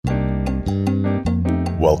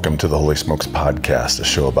Welcome to the Holy Smokes Podcast, a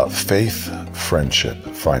show about faith, friendship,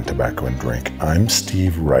 fine tobacco, and drink. I'm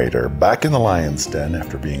Steve Reiter, back in the Lion's Den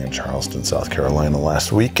after being in Charleston, South Carolina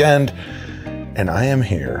last weekend, and I am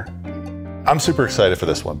here. I'm super excited for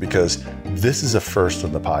this one because this is a first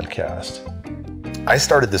on the podcast. I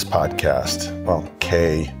started this podcast,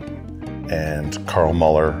 Kay and Carl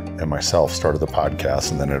Muller and myself started the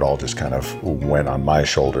podcast, and then it all just kind of went on my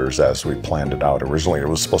shoulders as we planned it out. Originally, it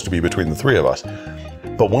was supposed to be between the three of us.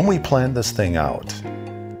 But when we planned this thing out,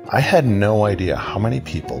 I had no idea how many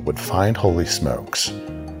people would find Holy Smokes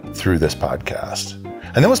through this podcast.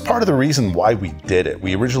 And that was part of the reason why we did it.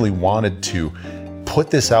 We originally wanted to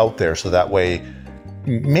put this out there so that way,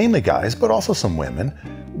 mainly guys, but also some women,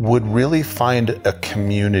 would really find a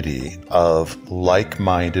community of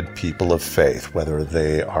like-minded people of faith, whether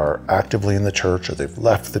they are actively in the church or they've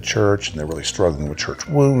left the church and they're really struggling with church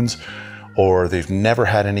wounds, or they've never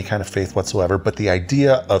had any kind of faith whatsoever. But the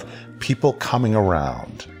idea of people coming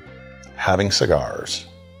around, having cigars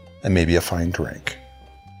and maybe a fine drink,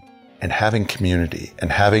 and having community and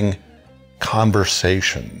having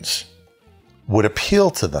conversations would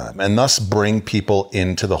appeal to them and thus bring people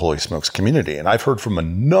into the Holy Smokes community. And I've heard from a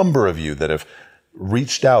number of you that have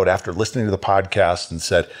reached out after listening to the podcast and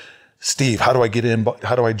said, Steve, how do I get in?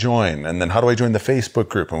 How do I join? And then how do I join the Facebook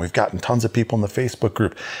group? And we've gotten tons of people in the Facebook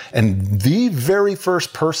group. And the very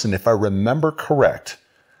first person, if I remember correct,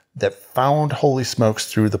 that found Holy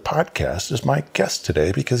Smokes through the podcast is my guest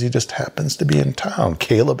today because he just happens to be in town.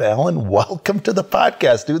 Caleb Allen, welcome to the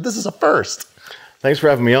podcast, dude. This is a first. Thanks for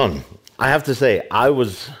having me on. I have to say, I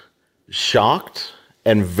was shocked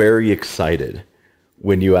and very excited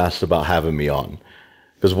when you asked about having me on.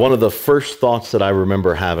 Because one of the first thoughts that I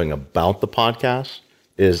remember having about the podcast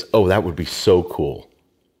is, oh, that would be so cool.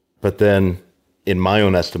 But then, in my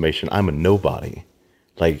own estimation, I'm a nobody.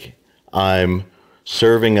 Like, I'm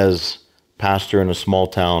serving as pastor in a small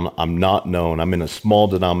town. I'm not known. I'm in a small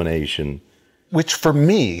denomination. Which for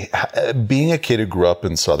me, being a kid who grew up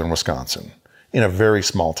in southern Wisconsin, in a very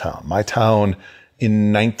small town. My town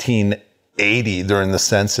in 1980 during the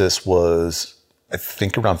census was, I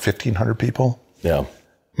think, around 1,500 people. Yeah.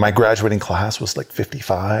 My graduating class was like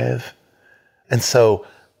 55. And so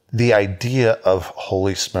the idea of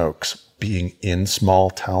Holy Smokes being in small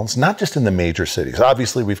towns, not just in the major cities.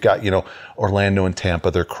 Obviously, we've got, Orlando and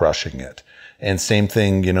Tampa, they're crushing it. And same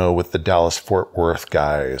thing, with the Dallas-Fort Worth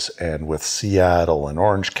guys and with Seattle and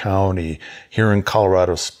Orange County, here in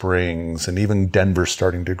Colorado Springs, and even Denver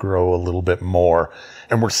starting to grow a little bit more.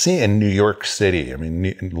 And we're seeing New York City. I mean,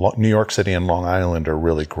 New York City and Long Island are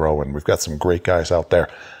really growing. We've got some great guys out there.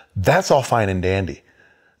 That's all fine and dandy.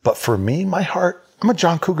 But for me, my heart, I'm a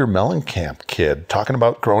John Cougar Mellencamp kid talking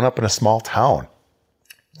about growing up in a small town.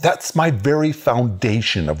 That's my very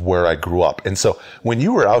foundation of where I grew up. And so when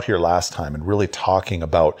you were out here last time and really talking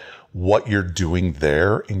about what you're doing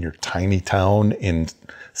there in your tiny town in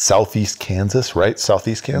Southeast Kansas, right?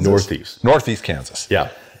 Southeast Kansas? Northeast Kansas. Yeah.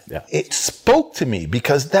 It spoke to me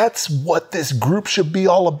because that's what this group should be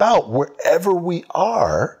all about. Wherever we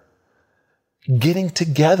are, getting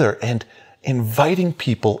together and inviting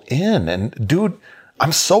people in. And dude,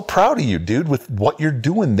 I'm so proud of you, dude, with what you're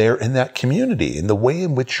doing there in that community and the way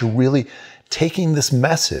in which you're really taking this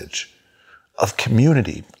message of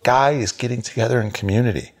community, guys getting together in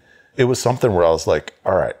community. It was something where I was like,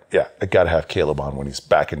 all right, yeah, I got to have Caleb on when he's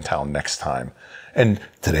back in town next time. And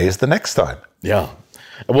today is the next time. Yeah.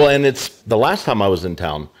 Well, and it's the last time I was in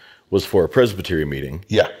town was for a presbytery meeting.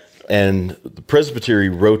 Yeah. And the presbytery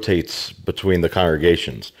rotates between the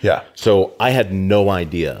congregations. Yeah. So I had no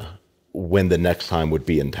idea when the next time would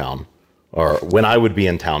be in town, or when I would be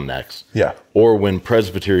in town next. Yeah. Or when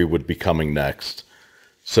presbytery would be coming next.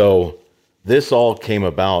 So this all came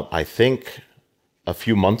about, I think, a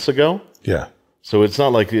few months ago. Yeah. So it's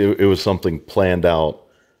not like it was something planned out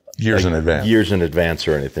years in advance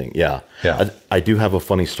or anything. Yeah. Yeah. I do have a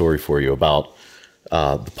funny story for you about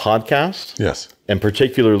the podcast. Yes. And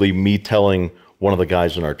particularly me telling one of the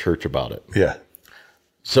guys in our church about it. Yeah.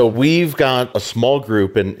 So we've got a small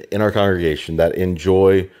group in our congregation that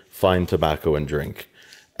enjoy fine tobacco and drink.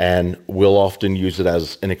 And we'll often use it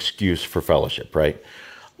as an excuse for fellowship, right?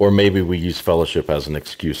 Or maybe we use fellowship as an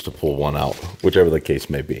excuse to pull one out, whichever the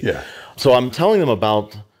case may be. Yeah. So I'm telling them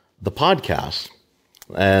about the podcast.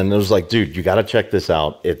 And it was like, dude, you got to check this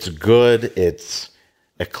out. It's good. It's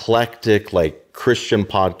eclectic, like Christian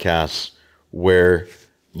podcasts where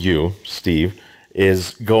you, Steve,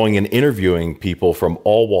 is going and interviewing people from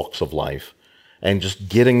all walks of life and just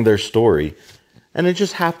getting their story. And it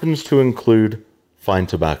just happens to include fine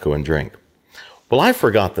tobacco and drink. Well, I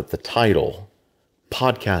forgot that the title,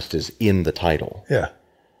 podcast, is in the title. Yeah.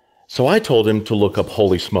 So I told him to look up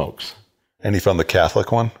Holy Smokes. And he found the Catholic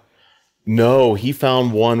one? No, he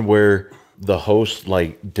found one where the host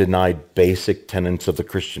like denied basic tenets of the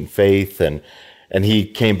Christian faith. And he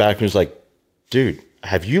came back and was like, dude,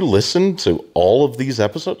 have you listened to all of these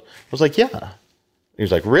episodes? I was like, yeah. He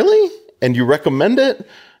was like, really? And you recommend it?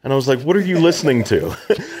 And I was like, what are you listening to?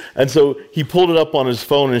 And so he pulled it up on his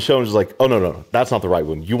phone and showed him, was like, oh, no, that's not the right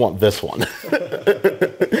one. You want this one.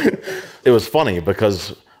 It was funny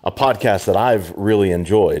because a podcast that I've really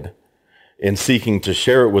enjoyed in seeking to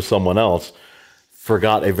share it with someone else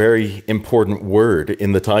forgot a very important word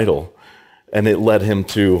in the title, and it led him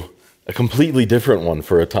to a completely different one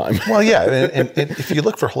for a time. Well, yeah, and if you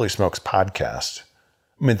look for Holy Smokes podcast,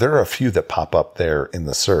 I mean, there are a few that pop up there in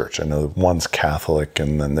the search. I know one's Catholic,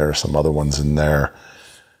 and then there are some other ones in there.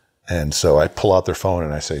 And so I pull out their phone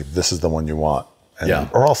and I say, this is the one you want.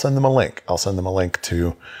 Or I'll send them a link. I'll send them a link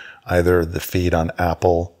to either the feed on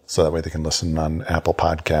Apple, so that way they can listen on Apple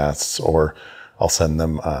Podcasts, or I'll send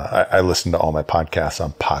them, I listen to all my podcasts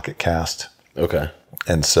on Pocket Cast. Okay.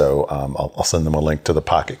 And so I'll send them a link to the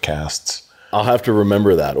Pocket Casts. I'll have to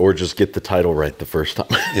remember that, or just get the title right the first time.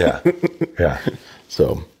 Yeah.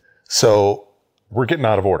 So we're getting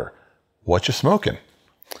out of order. What you smoking?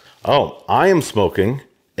 Oh, I am smoking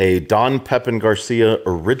a Don Pepin Garcia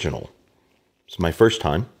Original. It's my first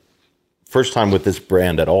time with this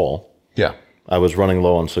brand at all. Yeah. I was running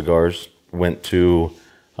low on cigars, went to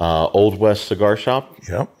Old West Cigar Shop,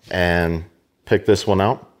 and picked this one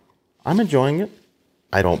out. I'm enjoying it.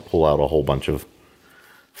 I don't pull out a whole bunch of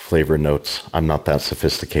flavor notes. I'm not that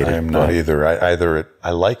sophisticated. I am not either.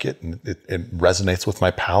 I like it, and it resonates with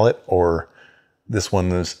my palate, or this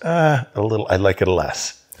one is a little, I like it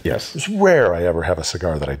less. Yes. It's rare I ever have a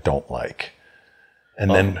cigar that I don't like.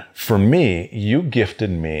 And then for me, you gifted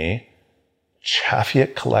me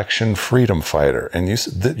Chaffeet Collection Freedom Fighter. And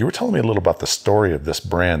you were telling me a little about the story of this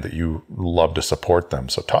brand, that you love to support them.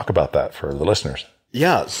 So talk about that for the listeners.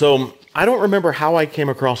 Yeah. So I don't remember how I came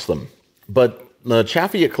across them, but the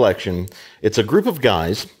Chaffeet Collection, it's a group of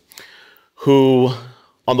guys who,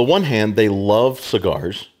 on the one hand, they love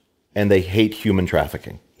cigars and they hate human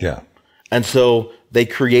trafficking. Yeah. And so they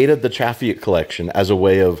created the Chaffeet Collection as a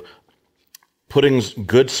way of putting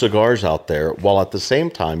good cigars out there, while at the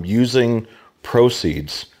same time using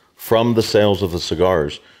proceeds from the sales of the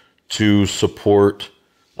cigars to support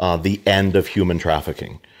the end of human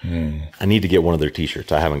trafficking. I need to get one of their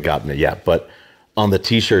t-shirts. I haven't gotten it yet, but on the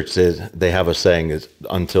t-shirts they have a saying is,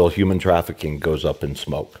 until human trafficking goes up in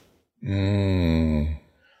smoke.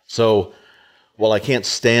 So while I can't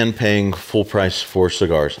stand paying full price for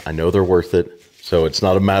cigars, I know they're worth it. So it's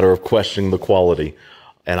not a matter of questioning the quality,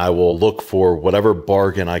 and I will look for whatever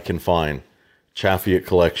bargain I can find. Chaffeet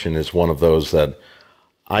Collection is one of those that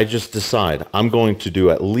I just decide I'm going to do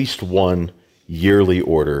at least one yearly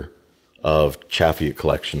order of Chaffeet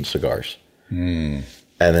Collection cigars. And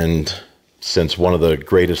then, since one of the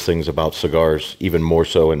greatest things about cigars, even more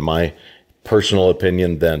so in my personal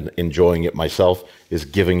opinion than enjoying it myself, is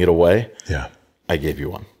giving it away. Yeah. I gave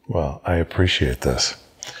you one. Well, I appreciate this.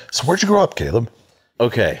 So where'd you grow up, Caleb?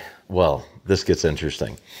 Okay. Well, this gets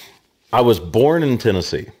interesting. I was born in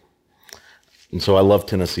Tennessee. And so I love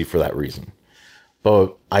Tennessee for that reason.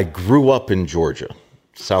 But I grew up in Georgia,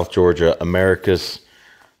 South Georgia,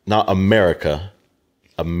 not America,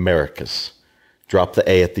 Americus. Drop the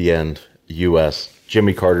A at the end, U.S.,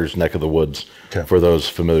 Jimmy Carter's neck of the woods, for those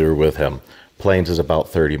familiar with him. Plains is about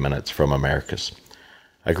 30 minutes from Americus.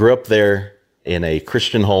 I grew up there in a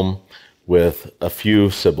Christian home with a few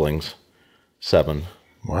siblings, 7.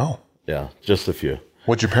 Wow. Yeah, just a few.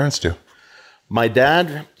 What'd your parents do? My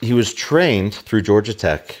dad, he was trained through Georgia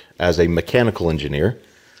Tech as a mechanical engineer,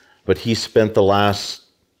 but he spent the last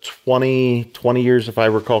 20 years, if I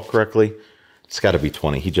recall correctly. It's got to be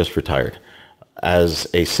 20. He just retired as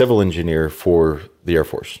a civil engineer for the Air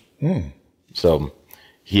Force. So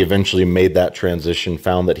he eventually made that transition,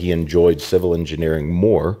 found that he enjoyed civil engineering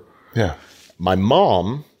more. Yeah. My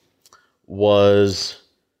mom was,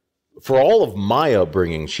 for all of my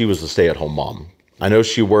upbringing, she was a stay-at-home mom. I know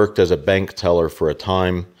she worked as a bank teller for a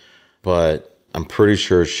time, but I'm pretty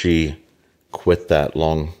sure she quit that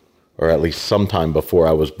long, or at least sometime before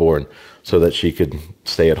I was born, so that she could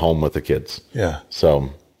stay at home with the kids. Yeah.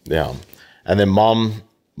 So, yeah. And then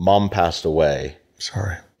mom passed away.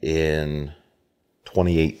 Sorry. In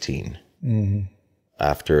 2018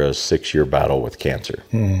 after a 6-year battle with cancer.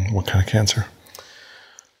 What kind of cancer?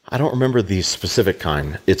 I don't remember the specific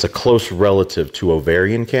kind. It's a close relative to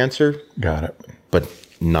ovarian cancer. Got it. But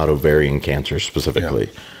not ovarian cancer specifically.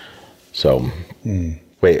 Yeah. So,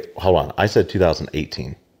 wait, hold on. I said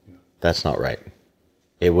 2018. That's not right.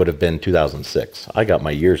 It would have been 2006. I got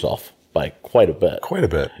my years off by quite a bit. Quite a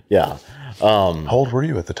bit. Yeah. How old were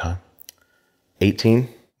you at the time? 18.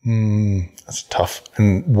 That's tough.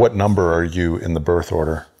 And what number are you in the birth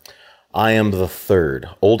order? I am the third.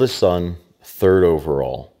 Oldest son, third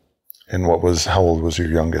overall. And how old was your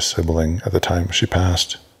youngest sibling at the time she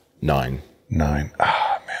passed? 9. 9.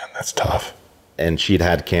 Ah, man, that's tough. And she'd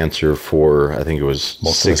had cancer for, I think it was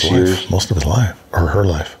Most 6 of his years. life. Most of his life. Or her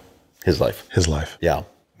life. His life. His life. Yeah.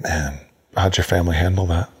 Man, how'd your family handle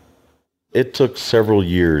that? It took several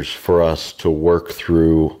years for us to work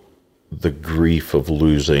through the grief of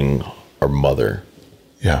losing our mother.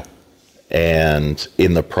 Yeah. And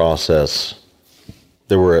in the process,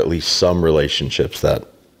 there were at least some relationships that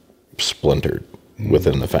splintered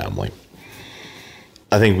within the family.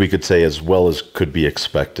 I think we could say as well as could be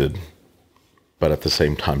expected, but at the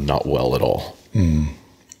same time, not well at all.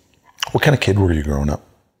 What kind of kid were you growing up?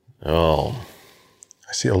 Oh.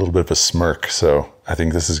 I see a little bit of a smirk, so I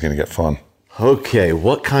think this is going to get fun. Okay,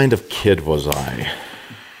 what kind of kid was I?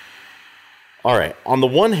 All right, on the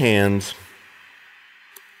one hand,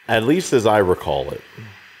 at least as I recall it,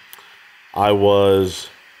 I was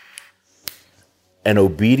an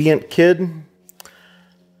obedient kid,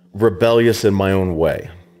 rebellious in my own way.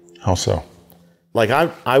 How so? Like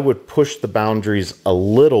I would push the boundaries a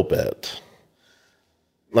little bit.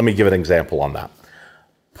 Let me give an example on that.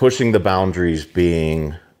 Pushing the boundaries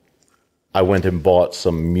being, I went and bought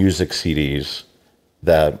some music CDs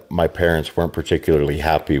that my parents weren't particularly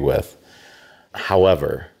happy with.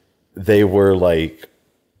 However, they were like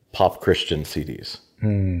pop Christian CDs.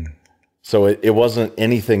 So it wasn't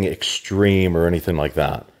anything extreme or anything like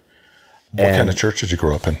that. What kind of church did you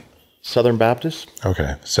grow up in? Southern Baptist.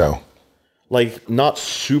 Okay, so. Like not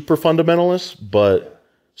super fundamentalist, but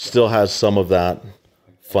still has some of that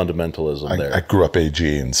fundamentalism there. I grew up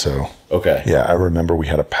AG, and so. Okay. Yeah, I remember we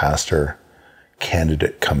had a pastor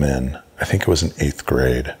candidate come in. I think it was in 8th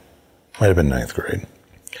grade. Might have been 9th grade.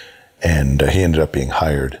 And he ended up being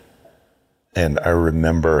hired. And I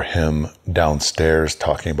remember him downstairs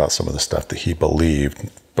talking about some of the stuff that he believed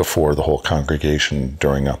before the whole congregation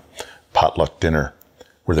during a potluck dinner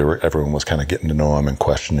where everyone was kind of getting to know him and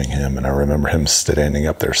questioning him. And I remember him standing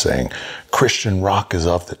up there saying, Christian rock is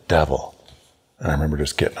of the devil. And I remember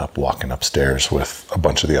just getting up, walking upstairs with a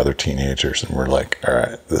bunch of the other teenagers. And we're like, all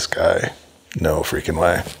right, this guy, no freaking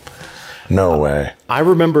way. No way. I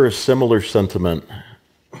remember a similar sentiment,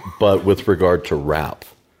 but with regard to rap.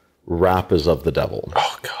 Rap is of the devil.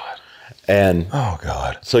 Oh, God. And oh,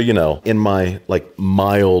 God. So, in my like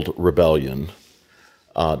mild rebellion,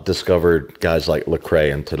 discovered guys like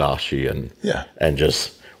Lecrae and Tadashi and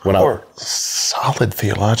just when Or solid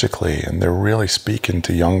theologically, and they're really speaking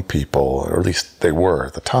to young people, or at least they were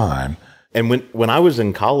at the time. And when I was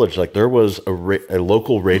in college, like there was a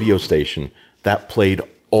local radio station that played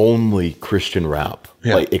only Christian rap,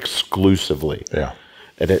 like exclusively. Yeah.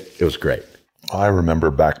 And it was great. I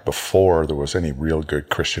remember back before there was any real good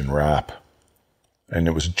Christian rap, and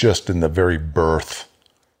it was just in the very birth.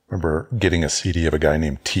 I remember getting a CD of a guy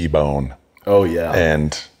named T-Bone. Oh, yeah.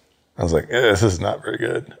 And I was like, this is not very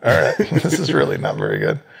good. All right, this is really not very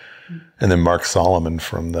good. And then Mark Solomon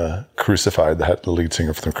from the Crucified, the lead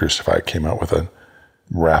singer from the Crucified, came out with a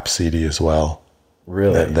rap CD as well.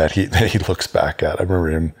 Really? That he looks back at. I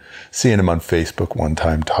remember seeing him on Facebook one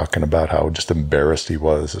time talking about how just embarrassed he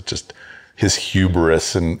was at just his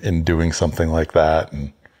hubris in doing something like that.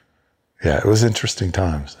 And yeah, it was interesting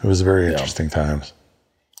times. It was very interesting times.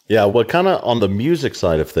 Yeah, well, kind of on the music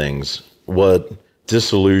side of things, what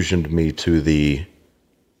disillusioned me to the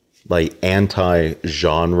like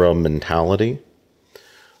anti-genre mentality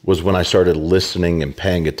was when I started listening and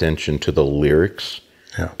paying attention to the lyrics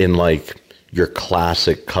in like your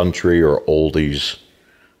classic country or oldies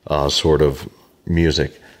sort of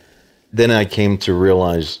music. Then I came to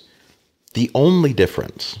realize the only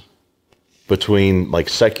difference between like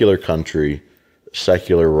secular country,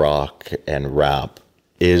 secular rock, and rap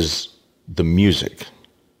is the music.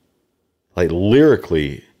 Like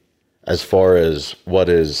lyrically, as far as what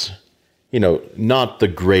is, not the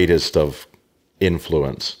greatest of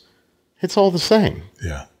influence, it's all the same.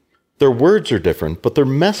 Yeah. Their words are different, but their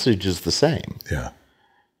message is the same. Yeah.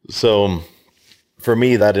 So for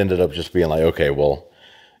me, that ended up just being like, okay, well,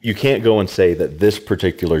 you can't go and say that this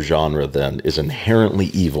particular genre then is inherently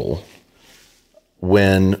evil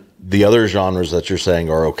when the other genres that you're saying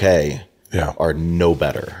are okay are no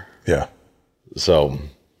better. Yeah. So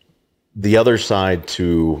the other side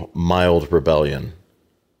to mild rebellion,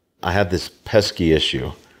 I had this pesky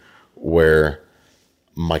issue where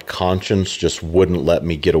my conscience just wouldn't let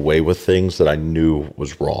me get away with things that I knew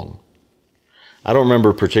was wrong. I don't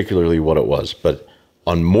remember particularly what it was, but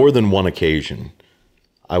on more than one occasion,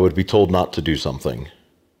 I would be told not to do something,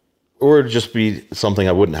 or it'd just be something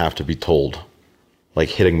I wouldn't have to be told, like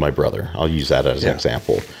hitting my brother. I'll use that as an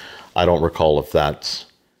example. I don't recall if that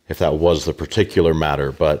was the particular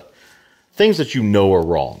matter, but things that you know are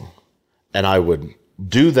wrong. And I would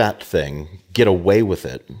do that thing, get away with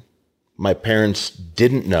it. My parents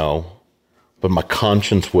didn't know, but my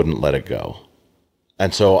conscience wouldn't let it go.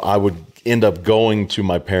 And so I would end up going to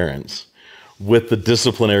my parents with the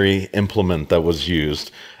disciplinary implement that was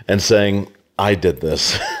used and saying, I did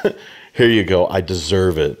this. Here you go. I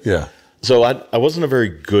deserve it. Yeah. So I wasn't a very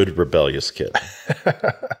good rebellious kid.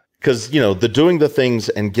 Because, the doing the things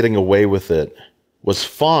and getting away with it was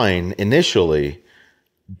fine initially,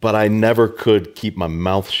 but I never could keep my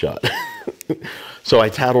mouth shut. So I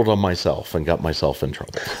tattled on myself and got myself in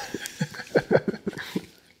trouble. Did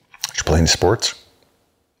you play any sports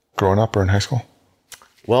growing up or in high school?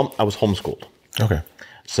 Well, I was homeschooled. Okay.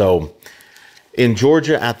 So in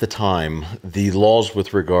Georgia at the time, the laws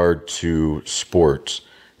with regard to sports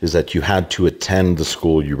is that you had to attend the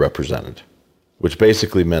school you represented, which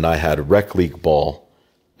basically meant I had rec league ball,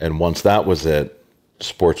 and once that was it,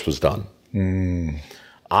 sports was done.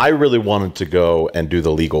 I really wanted to go and do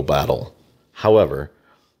the legal battle. However,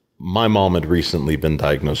 my mom had recently been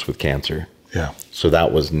diagnosed with cancer. Yeah. So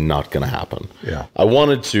that was not going to happen. Yeah. I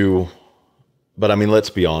wanted to, but let's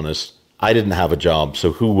be honest, I didn't have a job,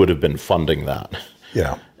 so who would have been funding that?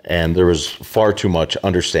 Yeah. And there was far too much,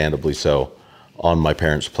 understandably so, on my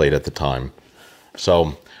parents' plate at the time.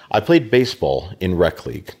 So I played baseball in rec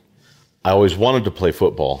league. I always wanted to play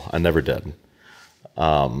football. I never did.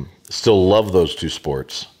 Still love those two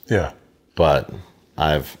sports. Yeah. But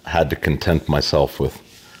I've had to content myself with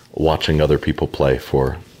watching other people play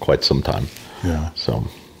for quite some time. Yeah. So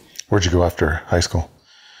where'd you go after high school?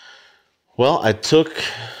 Well, I took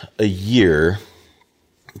a year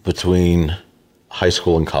between high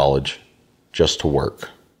school and college just to work.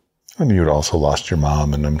 And you had also lost your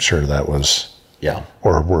mom, and I'm sure that was... Yeah.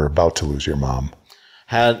 Or were about to lose your mom.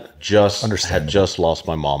 Had just lost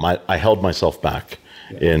my mom. I held myself back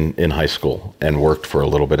in high school and worked for a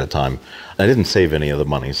little bit of time. I didn't save any of the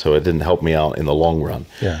money, so it didn't help me out in the long run.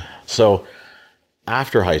 Yeah. So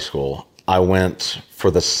after high school, I went for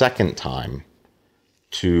the second time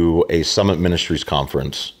to a Summit Ministries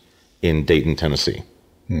conference in Dayton, Tennessee.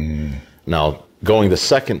 Now, going the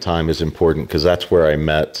second time is important because that's where I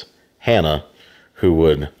met Hannah, who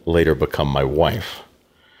would later become my wife.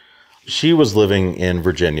 She was living in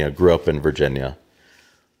Virginia, grew up in Virginia.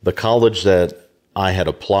 The college that I had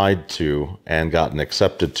applied to and gotten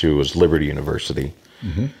accepted to was Liberty University.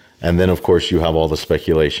 And then, of course, you have all the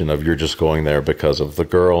speculation of you're just going there because of the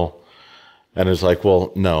girl. And it's like,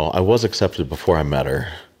 well, no, I was accepted before I met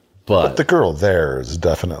her. But the girl there is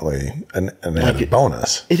definitely an added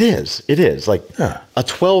bonus. It is. Like a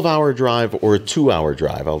 12-hour drive or a 2-hour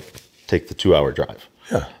drive. I'll take the 2-hour drive.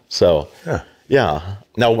 Yeah. So, yeah.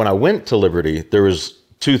 Now, when I went to Liberty, there was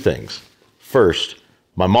two things. First,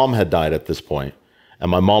 my mom had died at this point,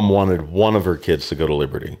 and my mom wanted one of her kids to go to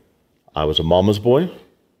Liberty. I was a mama's boy.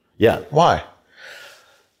 Yeah. Why?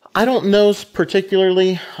 I don't know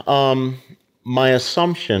particularly. My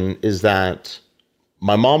assumption is that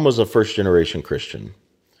my mom was a first-generation Christian,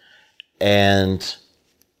 and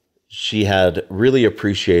she had really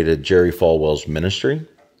appreciated Jerry Falwell's ministry.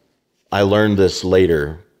 I learned this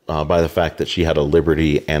later by the fact that she had a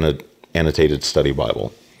Liberty annotated study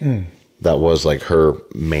Bible. That was like her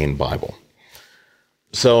main Bible.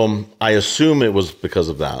 So I assume it was because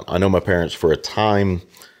of that. I know my parents for a time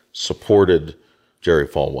supported Jerry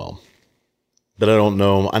Falwell. But I don't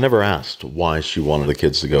know. I never asked why she wanted the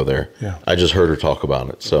kids to go there. Yeah. I just heard her talk about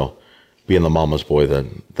it. So being the mama's boy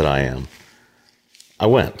that I am, I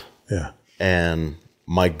went. Yeah. And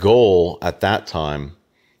my goal at that time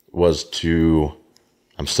was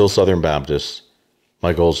I'm still Southern Baptist.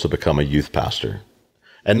 My goal is to become a youth pastor.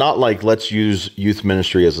 And not like, let's use youth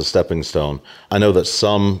ministry as a stepping stone. I know that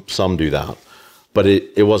some do that, but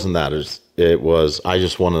it wasn't that. It was, I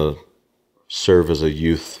just want to serve as a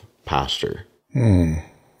youth pastor.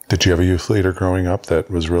 Did you have a youth leader growing up that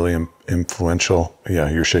was really influential? Yeah,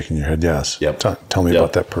 you're shaking your head, yes. Yep. Tell me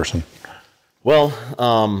about that person. Well,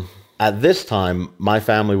 at this time, my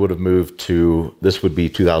family would have moved to, this would be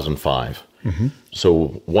 2005.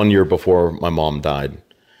 So 1 year before my mom died.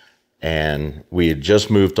 And we had just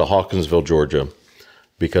moved to Hawkinsville, Georgia,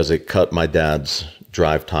 because it cut my dad's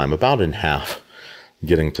drive time about in half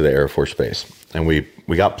getting to the Air Force Base. And we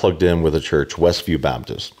got plugged in with a church, Westview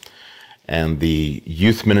Baptist. And the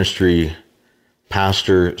youth ministry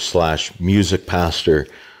pastor / music pastor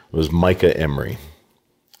was Micah Emery.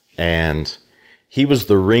 And he was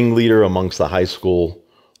the ringleader amongst the high school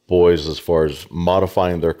boys as far as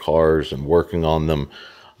modifying their cars and working on them.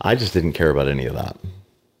 I just didn't care about any of that.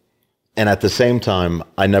 And at the same time,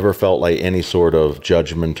 I never felt like any sort of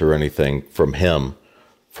judgment or anything from him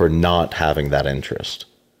for not having that interest.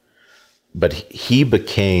 But he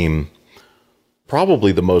became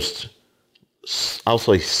probably the most, I'll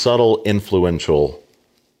say, subtle, influential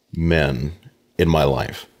men in my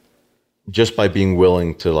life, just by being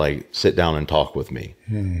willing to like sit down and talk with me,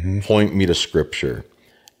 point me to Scripture,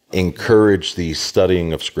 encourage the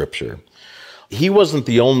studying of Scripture. He wasn't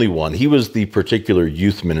the only one. He was the particular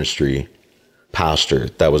youth ministry pastor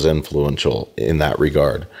that was influential in that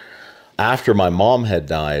regard. After my mom had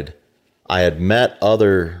died, I had met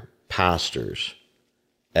other pastors,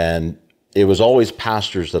 and it was always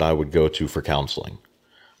pastors that I would go to for counseling.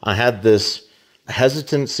 I had this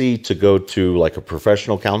hesitancy to go to like a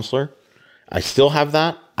professional counselor. I still have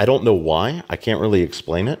that. I don't know why. I can't really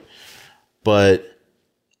explain it, but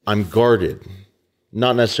I'm guarded,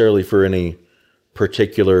 not necessarily for any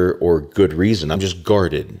particular or good reason. I'm just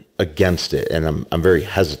guarded against it, and I'm very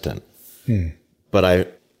hesitant.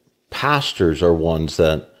 But pastors are ones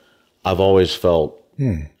that I've always felt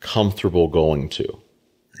comfortable going to.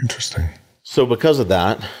 Interesting. So because of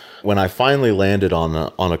that, when I finally landed on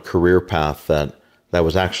a career path that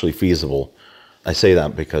was actually feasible, I say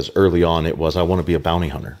that because early on it was, I want to be a bounty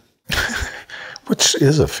hunter. Which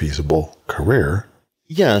is a feasible career.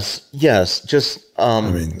 Yes. Just, I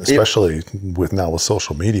mean, especially with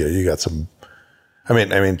social media, you got some,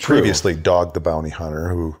 previously Dog the Bounty Hunter,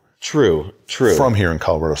 who True. from here in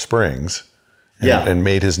Colorado Springs, and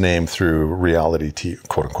made his name through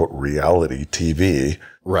quote unquote reality TV.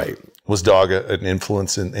 Right. Was Dog an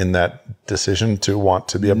influence in that decision to want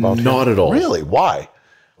to be a bounty hunter? Not at all. Really? Why?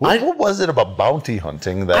 What was it about bounty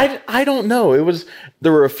hunting that... I don't know.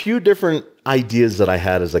 There were a few different ideas that I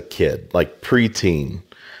had as a kid, like preteen.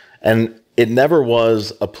 And it never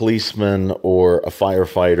was a policeman or a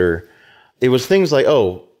firefighter. It was things like,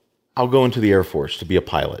 I'll go into the Air Force to be a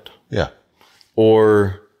pilot. Yeah.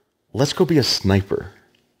 Or let's go be a sniper.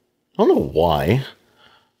 I don't know why.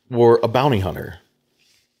 Or a bounty hunter.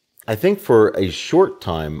 I think for a short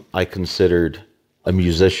time, I considered a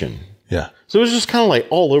musician. Yeah. So it was just kind of like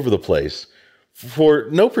all over the place for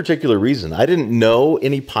no particular reason. I didn't know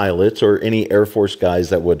any pilots or any Air Force guys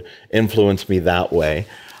that would influence me that way.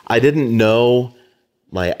 I didn't know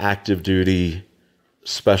my active duty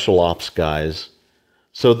special ops guys.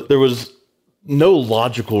 So there was no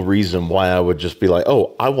logical reason why I would just be like,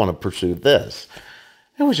 I want to pursue this.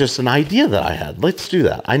 It was just an idea that I had. Let's do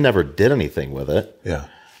that. I never did anything with it. Yeah.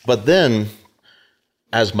 But then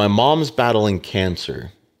as my mom's battling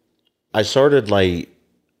cancer, I started like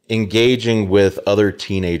engaging with other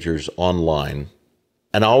teenagers online,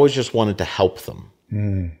 and I always just wanted to help them.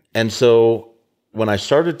 And so when I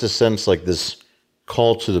started to sense like this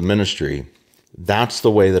call to the ministry, that's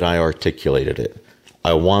the way that I articulated it.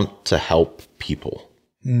 I want to help people.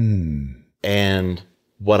 And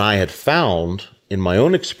what I had found in my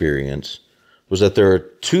own experience was that there are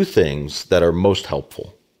two things that are most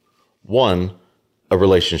helpful. One, a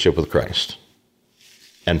relationship with Christ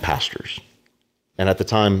and pastors. And at the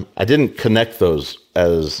time, I didn't connect those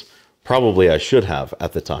as probably I should have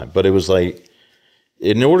at the time. But it was like,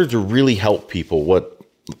 in order to really help people, what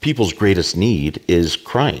people's greatest need is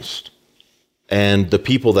Christ. And the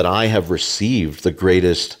people that I have received the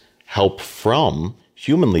greatest help from,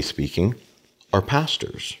 humanly speaking, are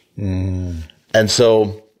pastors. And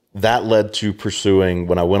so that led to pursuing,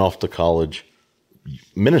 when I went off to college,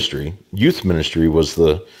 ministry. Youth ministry was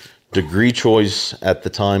the degree choice at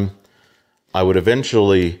the time. I would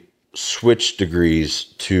eventually switch degrees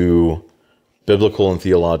to biblical and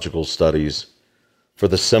theological studies for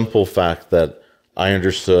the simple fact that I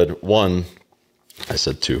understood, I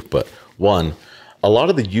said two, but one, a lot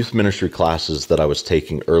of the youth ministry classes that I was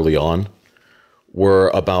taking early on were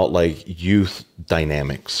about like youth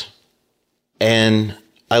dynamics. And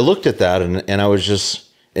I looked at that and I was just,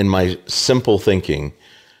 in my simple thinking,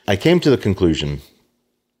 I came to the conclusion,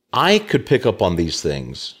 I could pick up on these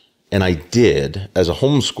things, and I did as a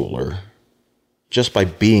homeschooler, just by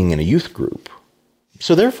being in a youth group.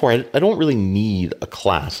 So therefore, I don't really need a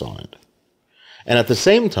class on it. And at the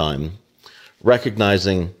same time,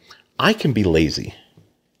 recognizing I can be lazy.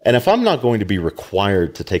 And if I'm not going to be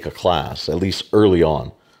required to take a class, at least early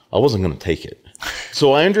on, I wasn't going to take it.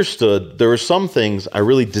 So I understood there were some things I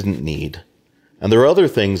really didn't need. And there are other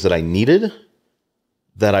things that I needed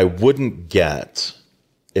that I wouldn't get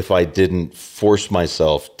if I didn't force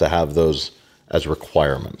myself to have those as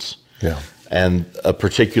requirements. Yeah. And a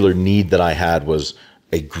particular need that I had was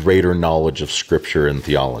a greater knowledge of Scripture and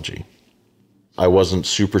theology. I wasn't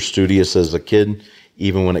super studious as a kid.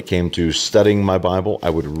 Even when it came to studying my Bible, I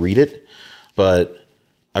would read it, but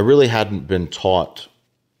I really hadn't been taught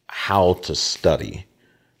how to study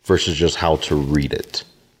versus just how to read it.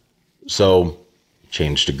 So,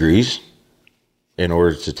 changed degrees in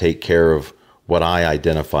order to take care of what I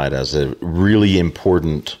identified as a really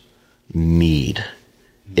important need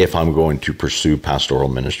if I'm going to pursue pastoral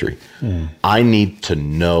ministry. I need to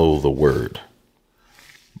know the Word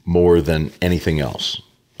more than anything else.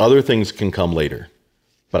 Other things can come later,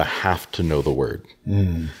 but I have to know the Word.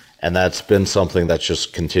 And that's been something that's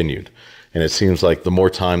just continued. And it seems like the more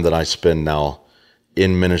time that I spend now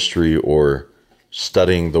in ministry or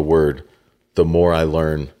studying the Word, the more I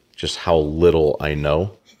learn just how little I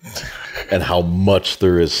know and how much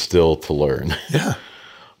there is still to learn.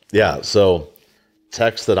 Yeah. So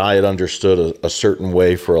text that I had understood a certain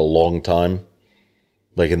way for a long time,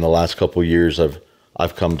 like in the last couple of years,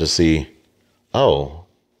 I've come to see, oh,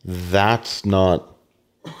 that's not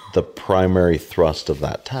the primary thrust of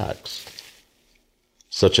that text.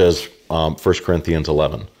 Such as 1 Corinthians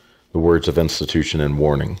 11, the words of institution and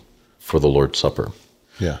warning for the Lord's Supper.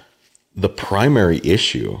 Yeah. The primary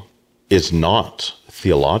issue is not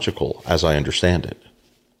theological, as I understand it.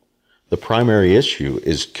 The primary issue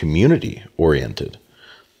is community-oriented.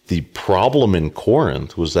 The problem in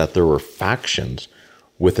Corinth was that there were factions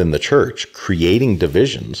within the church creating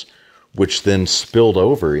divisions, which then spilled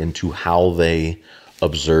over into how they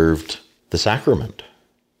observed the sacrament.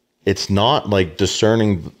 It's not like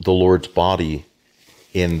discerning the Lord's body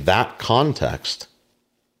in that context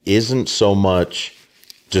isn't so much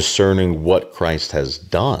discerning what Christ has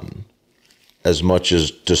done as much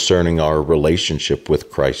as discerning our relationship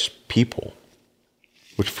with Christ's people,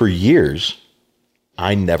 which for years,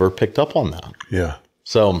 I never picked up on that. Yeah.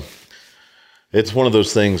 So it's one of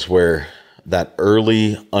those things where that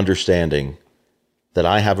early understanding that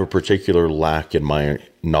I have a particular lack in my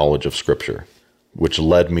knowledge of Scripture, which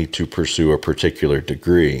led me to pursue a particular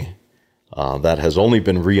degree, that has only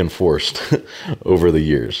been reinforced over the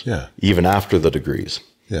years, even after the degrees.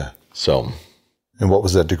 Yeah. So. And what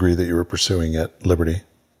was that degree that you were pursuing at Liberty?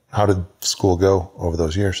 How did school go over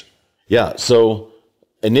those years? Yeah. So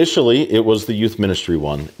initially it was the youth ministry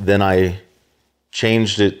one. Then I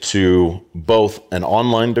changed it to both an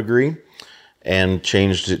online degree and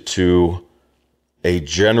changed it to a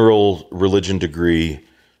general religion degree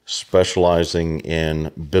specializing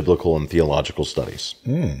in biblical and theological studies.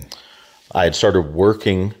 I had started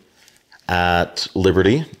working at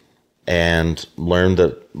Liberty and learned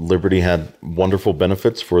that Liberty had wonderful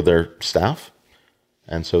benefits for their staff.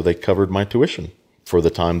 And so they covered my tuition for the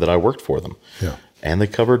time that I worked for them. Yeah. And they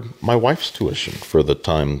covered my wife's tuition for the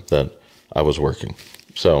time that I was working.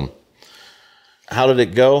 So how did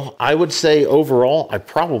it go? I would say overall, I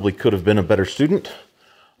probably could have been a better student.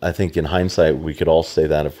 I think in hindsight, we could all say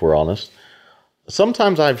that if we're honest.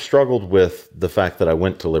 Sometimes I've struggled with the fact that I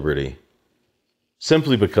went to Liberty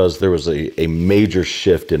simply because there was a major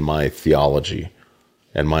shift in my theology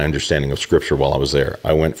and my understanding of Scripture while I was there.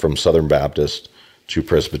 I went from Southern Baptist to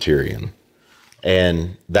Presbyterian.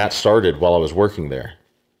 And that started while I was working there.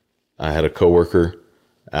 I had a coworker,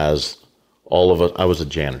 as all of us, I was a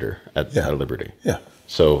janitor at Liberty. Yeah.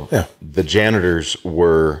 So the janitors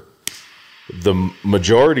were, the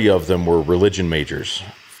majority of them were religion majors,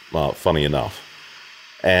 funny enough.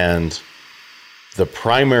 And the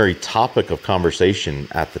primary topic of conversation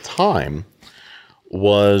at the time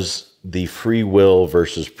was the free will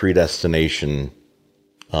versus predestination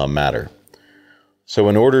matter. So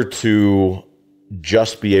in order to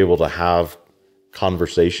just be able to have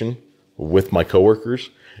conversation with my coworkers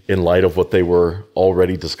in light of what they were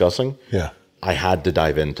already discussing, I had to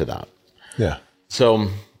dive into that. Yeah. So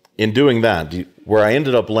in doing that, where I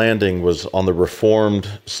ended up landing was on the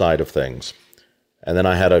Reformed side of things. And then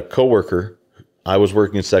I had a coworker. I was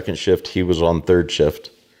working second shift. He was on third shift.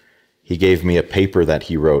 He gave me a paper that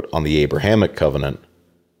he wrote on the Abrahamic covenant,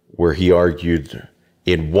 where he argued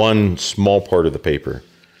in one small part of the paper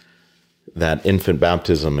that infant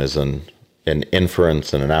baptism is an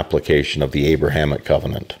inference and an application of the Abrahamic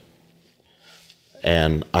covenant.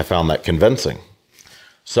 And I found that convincing.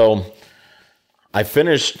 So I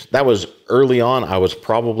finished, that was early on. I was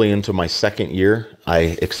probably into my second year.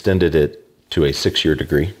 I extended it to a 6-year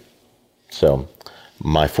degree. So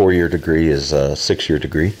my 4-year degree is a 6-year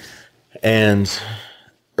degree. And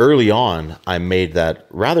early on, I made that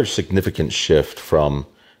rather significant shift from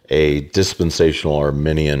a dispensational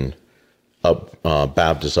Arminian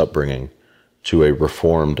Baptist upbringing to a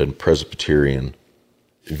Reformed and Presbyterian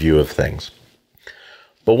view of things.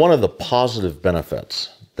 But one of the positive benefits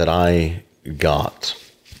that I got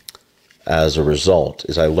as a result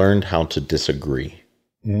is I learned how to disagree.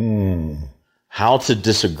 How to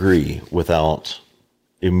disagree without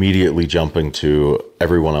immediately jumping to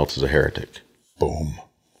everyone else is a heretic. Boom.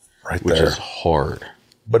 Right which there. is hard.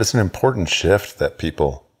 But it's an important shift that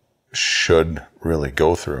people should really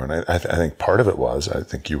go through. And I think part of it was, I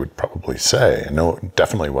think you would probably say, I know it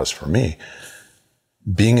definitely was for me,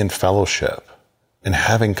 being in fellowship and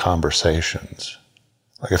having conversations.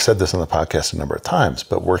 Like I've said this on the podcast a number of times,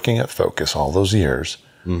 but working at Focus all those years,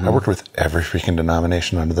 I worked with every freaking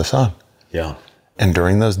denomination under the sun. Yeah. And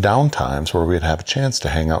during those down times where we'd have a chance to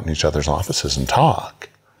hang out in each other's offices and talk,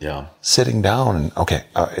 sitting down and, okay,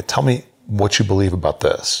 tell me what you believe about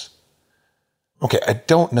this. Okay, I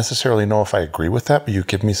don't necessarily know if I agree with that, but you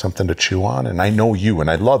give me something to chew on, and I know you, and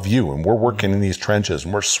I love you, and we're working in these trenches,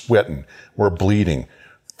 and we're sweating, we're bleeding,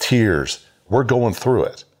 tears, we're going through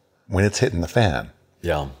it when it's hitting the fan.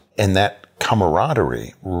 Yeah. And that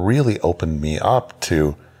camaraderie really opened me up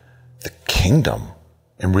to the kingdom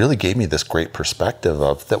and really gave me this great perspective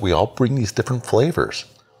of that we all bring these different flavors.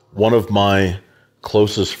 One of my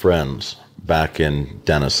closest friends back in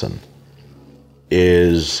Denison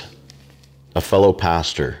is a fellow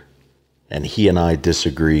pastor, and he and I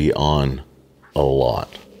disagree on a lot.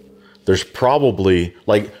 There's probably,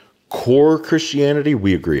 like, core Christianity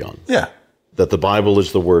we agree on. Yeah. That the Bible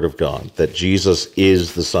is the Word of God, that Jesus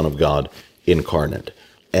is the Son of God incarnate,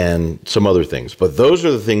 and some other things. But those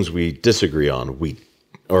are the things we disagree on,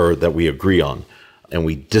 or that we agree on, and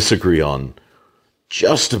we disagree on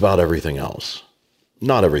just about everything else.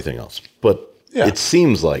 Not everything else, but it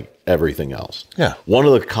seems like everything else. Yeah. One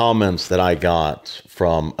of the comments that I got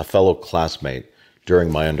from a fellow classmate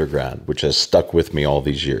during my undergrad, which has stuck with me all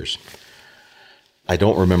these years, I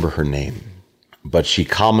don't remember her name, but she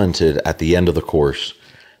commented at the end of the course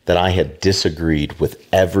that I had disagreed with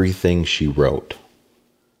everything she wrote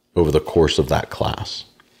over the course of that class.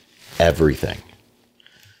 Everything.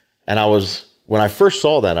 And when I first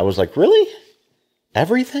saw that, I was like, really?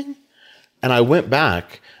 Everything? And I went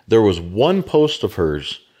back. There was one post of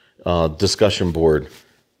hers, discussion board,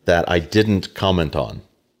 that I didn't comment on.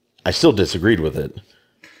 I still disagreed with it,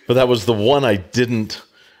 but that was the one I didn't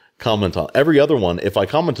comment on. Every other one, if I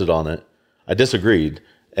commented on it, I disagreed.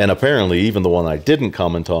 And apparently even the one I didn't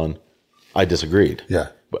comment on, I disagreed. Yeah.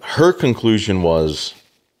 But her conclusion was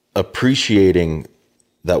appreciating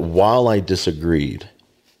that while I disagreed,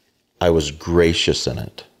 I was gracious in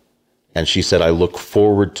it. And she said, I look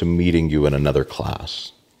forward to meeting you in another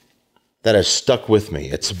class. That has stuck with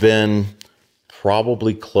me. It's been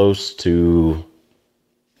probably close to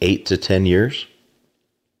 8 to 10 years.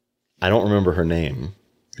 I don't remember her name.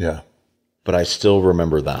 Yeah. But I still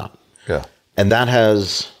remember that. Yeah. And that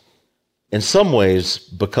has, in some ways,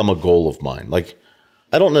 become a goal of mine. Like,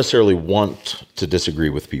 I don't necessarily want to disagree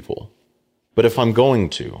with people. But if I'm going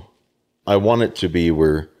to, I want it to be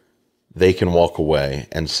where they can walk away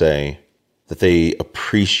and say that they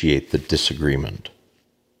appreciate the disagreement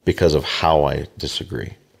because of how I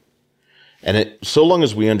disagree. And so long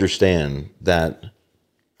as we understand that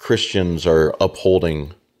Christians are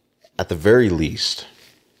upholding, at the very least,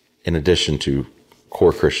 in addition to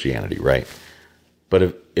core Christianity, right?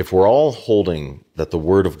 But if we're all holding that the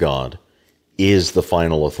Word of God is the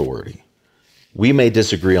final authority, we may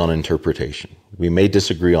disagree on interpretation. We may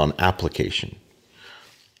disagree on application.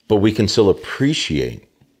 But we can still appreciate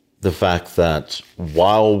the fact that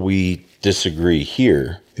while we disagree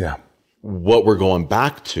here, what we're going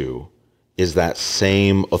back to is that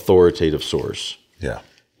same authoritative source. Yeah.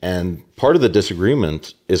 And part of the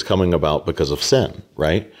disagreement is coming about because of sin,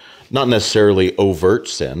 right? Not necessarily overt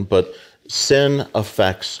sin, but sin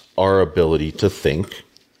affects our ability to think,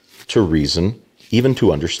 to reason, even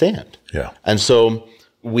to understand. Yeah. And so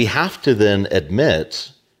we have to then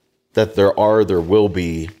admit that there will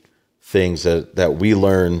be things that we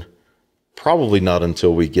learn probably not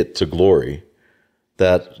until we get to glory,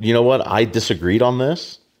 that, you know what, I disagreed on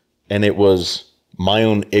this, and it was my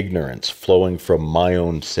own ignorance flowing from my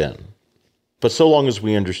own sin. But so long as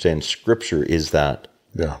we understand Scripture is that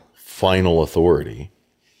final authority,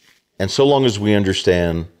 and so long as we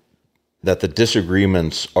understand that the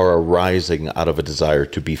disagreements are arising out of a desire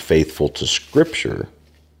to be faithful to Scripture,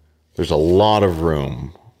 there's a lot of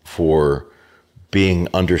room for being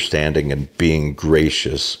understanding and being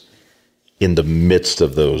gracious in the midst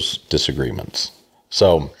of those disagreements.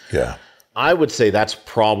 So I would say that's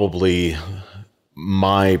probably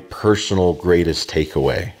my personal greatest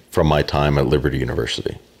takeaway from my time at Liberty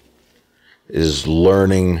University, is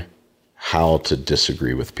learning how to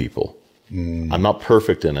disagree with people. I'm not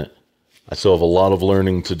perfect in it. I still have a lot of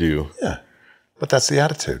learning to do. Yeah. But that's the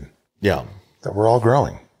attitude. Yeah. That we're all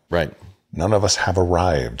growing. Right. None of us have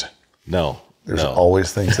arrived. No. There's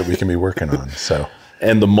always things that we can be working on. So.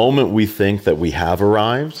 And the moment we think that we have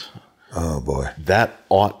arrived, oh boy, that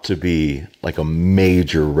ought to be like a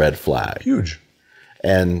major red flag. Huge.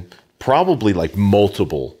 And probably like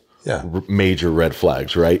multiple major red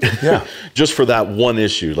flags, right? Yeah. Just for that one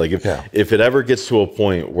issue. Like if it ever gets to a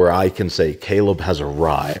point where I can say Caleb has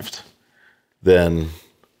arrived, then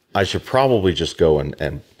I should probably just go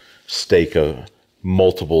and stake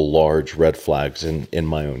multiple large red flags in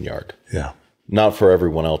my own yard. Yeah. Not for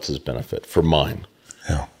everyone else's benefit, for mine.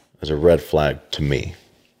 Yeah. As a red flag to me.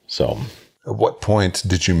 So. At what point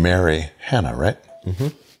did you marry Hannah, right? Mm-hmm.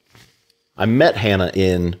 I met Hannah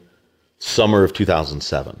in summer of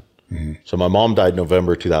 2007. Mm-hmm. So my mom died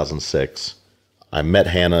November 2006. I met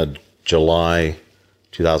Hannah July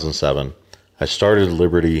 2007. I started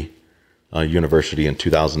Liberty University in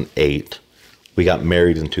 2008. We got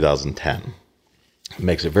married in 2010. It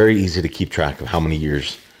makes it very easy to keep track of how many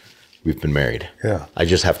years we've been married. Yeah. I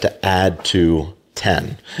just have to add to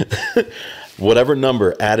 10. Whatever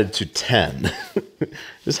number added to 10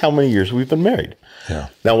 is how many years we've been married. Yeah.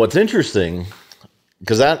 Now, what's interesting,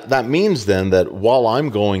 because that means then that while I'm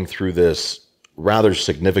going through this rather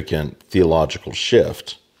significant theological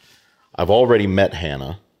shift, I've already met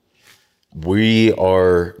Hannah. We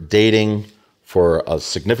are dating for a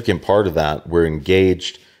significant part of that. We're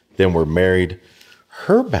engaged, then we're married.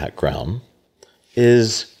 Her background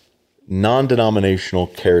is non-denominational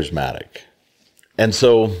charismatic. And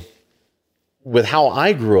so with how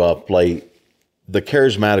I grew up, like the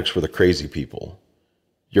charismatics were the crazy people.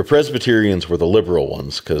 Your Presbyterians were the liberal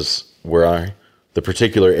ones, because the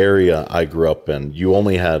particular area I grew up in, you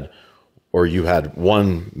had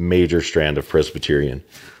one major strand of Presbyterian,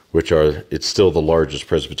 it's still the largest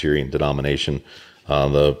Presbyterian denomination,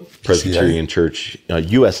 the Presbyterian Church,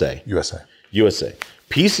 USA.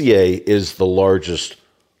 PCA is the largest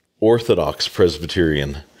Orthodox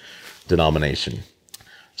Presbyterian denomination.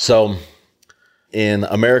 So in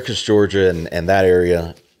Americus, Georgia, and that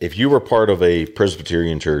area, if you were part of a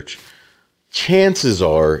Presbyterian church, chances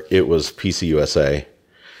are it was PCUSA,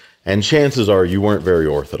 and chances are you weren't very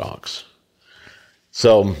Orthodox.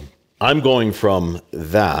 So I'm going from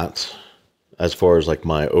that, as far as like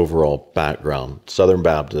my overall background, Southern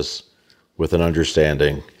Baptist with an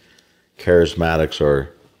understanding. Charismatics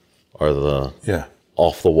are the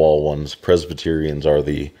off the wall ones. Presbyterians are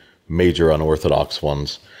the major unorthodox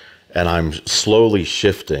ones. And I'm slowly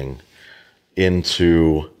shifting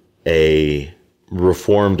into a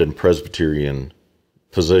Reformed and Presbyterian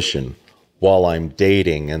position while I'm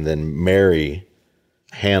dating and then marry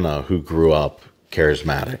Hannah, who grew up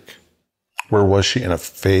charismatic. Where was she in a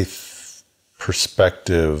faith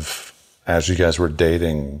perspective as you guys were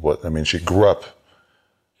dating? She grew up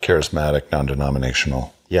charismatic,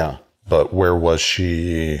 non-denominational. Yeah. But where was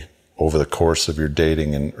she over the course of your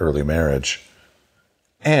dating and early marriage?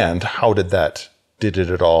 And how did it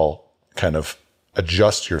at all kind of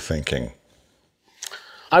adjust your thinking?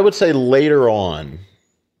 I would say later on,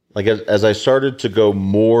 like as I started to go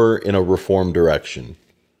more in a Reformed direction,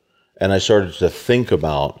 and I started to think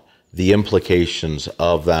about the implications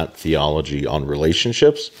of that theology on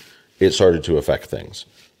relationships, it started to affect things,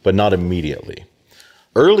 but not immediately.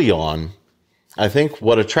 Early on, I think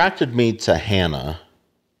what attracted me to Hannah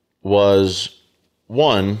was,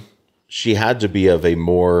 one, she had to be of a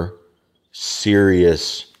more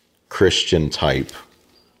serious Christian type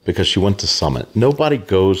because she went to Summit. Nobody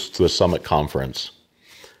goes to a Summit conference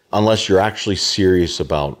unless you're actually serious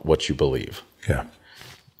about what you believe. Yeah.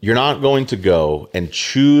 You're not going to go and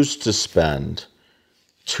choose to spend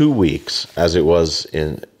 2 weeks, as it was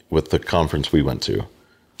with the conference we went to,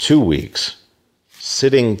 2 weeks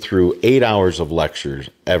sitting through 8 hours of lectures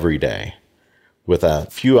every day with a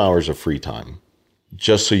few hours of free time,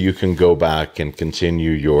 just so you can go back and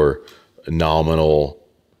continue your nominal,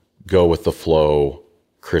 go with the flow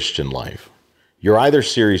Christian life. You're either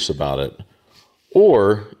serious about it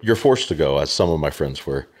or you're forced to go, as some of my friends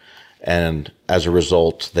were. And as a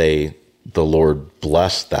result, the Lord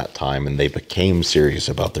blessed that time and they became serious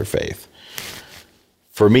about their faith.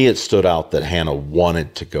 For me, it stood out that Hannah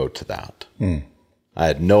wanted to go to that. Mm. I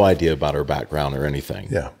had no idea about her background or anything.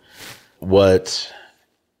 Yeah. What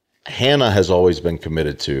Hannah has always been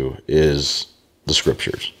committed to is the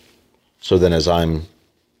scriptures. So then as I'm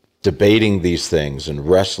debating these things and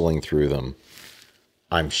wrestling through them,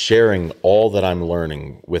 I'm sharing all that I'm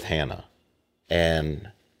learning with Hannah. And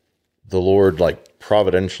the Lord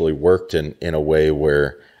providentially worked in a way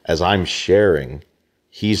where as I'm sharing,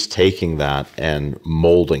 he's taking that and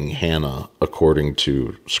molding Hannah according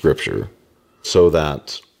to Scripture so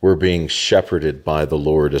that we're being shepherded by the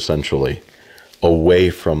Lord, essentially, away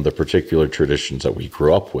from the particular traditions that we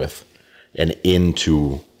grew up with and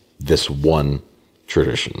into this one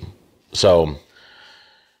tradition. So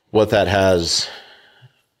what that has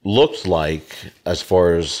looked like as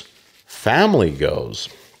far as family goes,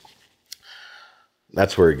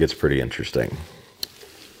 that's where it gets pretty interesting.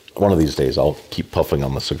 One of these days, I'll keep puffing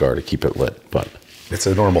on the cigar to keep it lit, but it's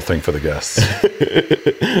a normal thing for the guests.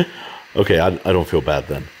 Okay, I don't feel bad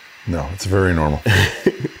then. No, it's very normal.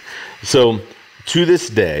 So, to this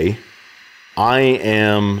day, I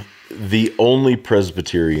am the only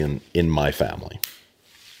Presbyterian in my family.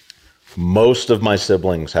 Most of my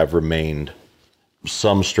siblings have remained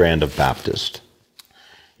some strand of Baptist.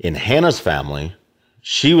 In Hannah's family,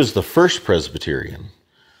 she was the first Presbyterian.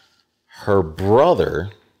 Her brother,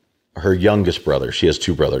 her youngest brother, she has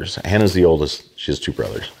two brothers. Hannah's the oldest, she has two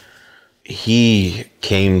brothers. He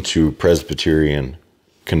came to Presbyterian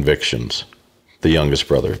convictions, the youngest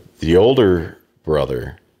brother. The older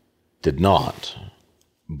brother did not.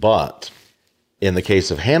 But in the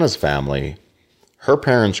case of Hannah's family, her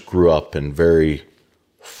parents grew up in very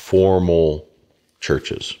formal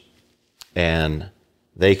churches. And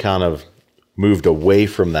they kind of moved away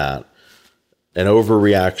from that, an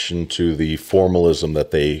overreaction to the formalism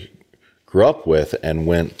that they grew up with, and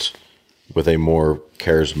went with a more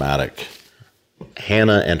charismatic.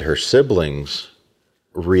 Hannah and her siblings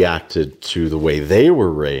reacted to the way they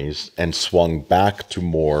were raised and swung back to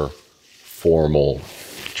more formal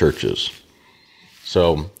churches.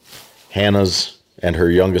 So Hannah's and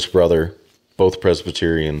her youngest brother, both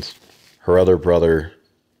Presbyterians. Her other brother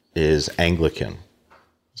is Anglican.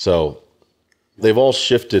 So they've all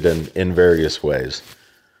shifted in various ways.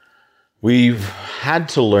 We've had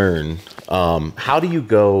to learn how do you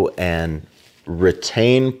go and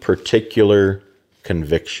retain particular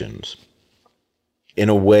convictions in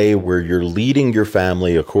a way where you're leading your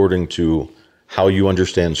family according to how you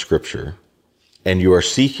understand Scripture, and you are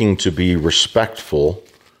seeking to be respectful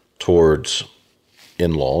towards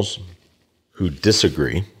in-laws who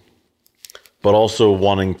disagree, but also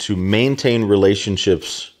wanting to maintain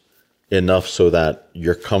relationships enough so that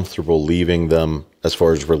you're comfortable leaving them as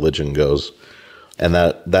far as religion goes, and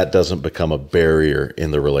that doesn't become a barrier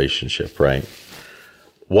in the relationship, right?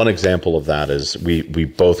 One example of that is we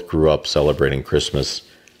both grew up celebrating Christmas,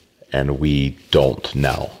 and we don't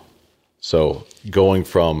now. So going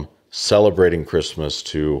from celebrating Christmas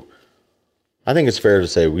to, I think it's fair to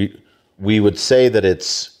say we would say that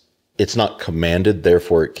it's not commanded,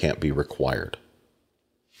 therefore it can't be required.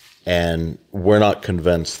 And we're not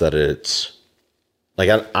convinced that it's,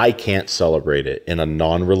 like, I can't celebrate it in a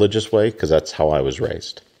non-religious way because that's how I was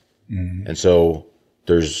raised. Mm-hmm. And so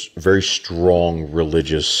there's very strong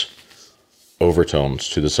religious overtones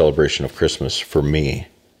to the celebration of Christmas for me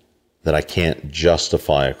that I can't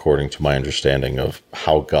justify according to my understanding of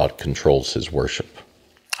how God controls his worship.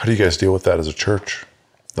 How do you guys deal with that as a church,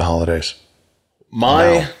 the holidays?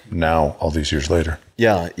 Now, all these years later.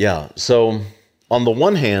 Yeah. So on the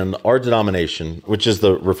one hand, our denomination, which is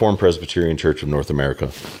the Reformed Presbyterian Church of North America,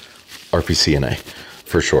 RPCNA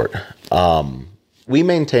for short, we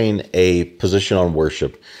maintain a position on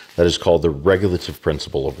worship that is called the regulative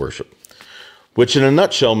principle of worship, which in a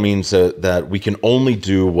nutshell means that we can only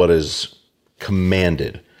do what is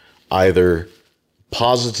commanded, either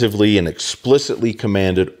positively and explicitly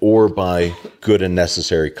commanded, or by good and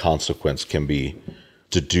necessary consequence can be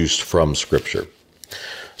deduced from Scripture.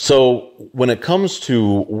 So when it comes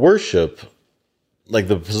to worship, like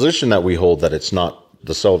the position that we hold that it's not,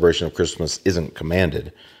 the celebration of Christmas isn't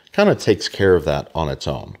commanded, kind of takes care of that on its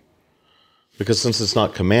own. Because since it's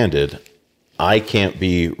not commanded, I can't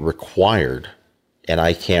be required, and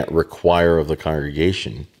I can't require of the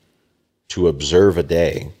congregation to observe a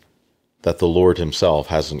day that the Lord himself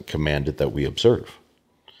hasn't commanded that we observe.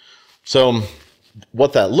 So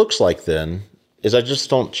what that looks like then is I just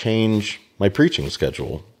don't change my preaching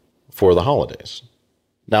schedule for the holidays.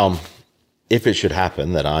 Now, if it should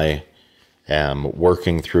happen that I am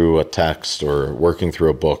working through a text or working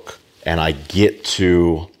through a book, and I get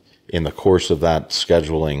to, in the course of that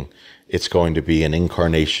scheduling, it's going to be an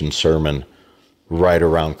incarnation sermon right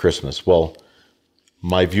around Christmas. Well,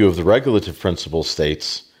 my view of the regulative principle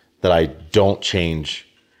states that I don't change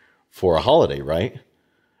for a holiday, right?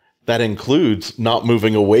 That includes not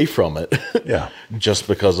moving away from it just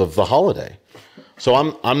because of the holiday. So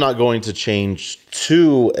I'm not going to change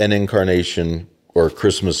to an incarnation or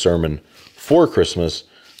Christmas sermon for Christmas.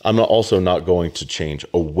 I'm also not going to change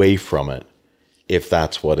away from it if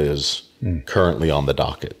that's what is currently on the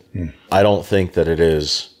docket. I don't think that it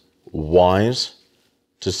is wise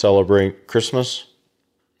to celebrate Christmas.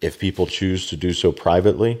 If people choose to do so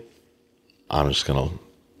privately, I'm just going to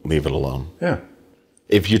leave it alone. Yeah.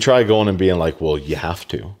 If you try going and being like, well, you have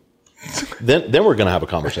to, then we're going to have a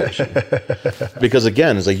conversation. Because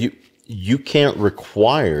again, it's like you can't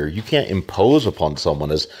require, you can't impose upon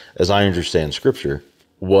someone, as I understand Scripture,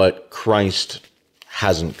 what Christ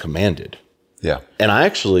hasn't commanded. Yeah. And I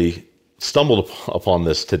actually stumbled upon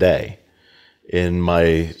this today in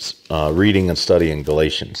my reading and studying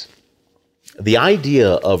Galatians. The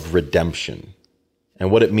idea of redemption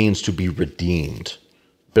and what it means to be redeemed,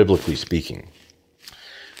 biblically speaking.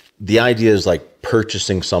 The idea is like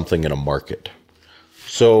purchasing something in a market.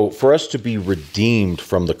 So for us to be redeemed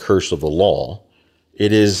from the curse of the law,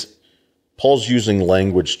 it is Paul's using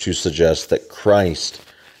language to suggest that Christ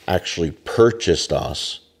actually purchased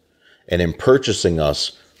us, and in purchasing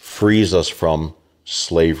us, frees us from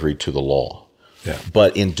slavery to the law. Yeah.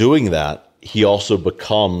 But in doing that, he also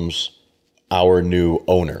becomes our new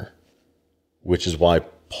owner, which is why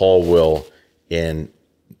Paul will, in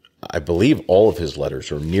I believe all of his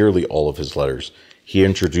letters, or nearly all of his letters, he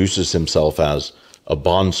introduces himself as a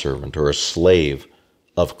bondservant or a slave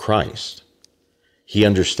of Christ. He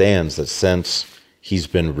understands that since he's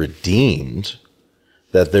been redeemed,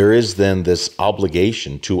 that there is then this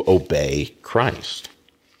obligation to obey Christ.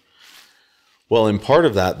 Well, and part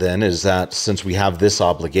of that then is that since we have this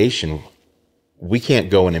obligation, we can't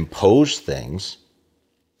go and impose things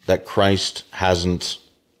that Christ hasn't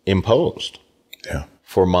imposed. Yeah.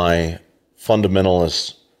 For my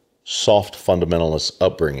fundamentalist, soft fundamentalist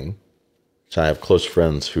upbringing, which I have close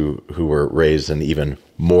friends who were raised in even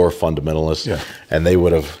more fundamentalist, Yeah. and they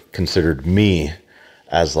would have considered me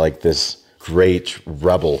as like this great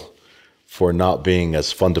rebel for not being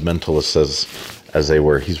as fundamentalist as they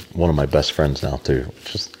were. He's one of my best friends now too,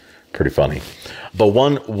 which is pretty funny. But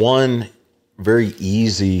one very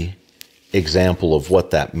easy example of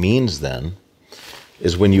what that means then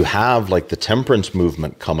is when you have like the temperance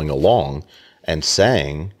movement coming along and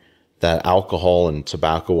saying that alcohol and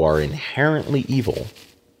tobacco are inherently evil.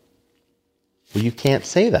 Well, you can't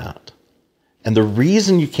say that. And the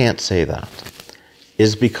reason you can't say that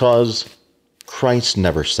is because Christ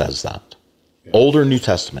never says that. Old or New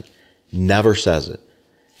Testament never says it.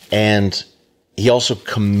 And he also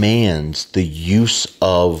commands the use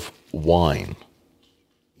of wine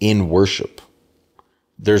in worship.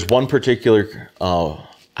 There's one particular,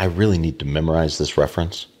 I really need to memorize this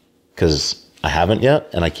reference because I haven't yet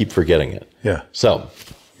and I keep forgetting it. Yeah. So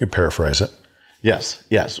You paraphrase it. Yes.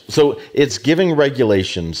 So it's giving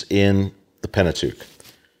regulations in the Pentateuch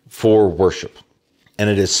for worship. And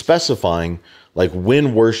it is specifying like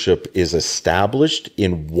when worship is established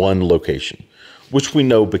in one location, which we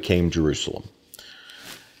know became Jerusalem.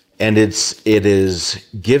 And it is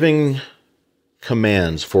giving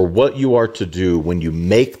commands for what you are to do when you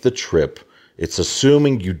make the trip. It's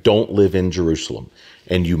assuming you don't live in Jerusalem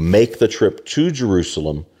and you make the trip to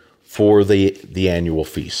Jerusalem for the annual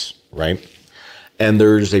feast, right? And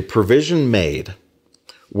there's a provision made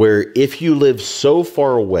where if you live so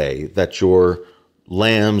far away that your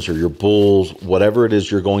lambs or your bulls, whatever it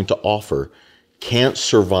is you're going to offer, can't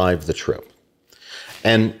survive the trip.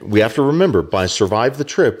 And we have to remember, by survive the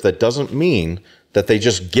trip, that doesn't mean that they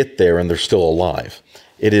just get there and they're still alive.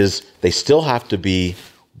 It is, they still have to be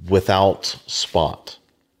without spot.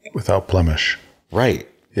 Without blemish. Right.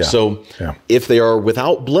 Yeah. So Yeah. if they are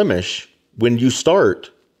without blemish, when you start,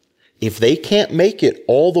 if they can't make it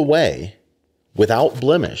all the way without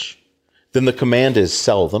blemish, then the command is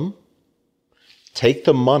sell them, take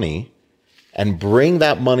the money, and bring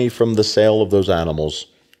that money from the sale of those animals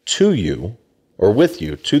to you or with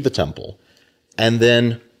you to the temple, and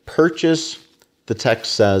then purchase, the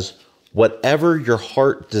text says, whatever your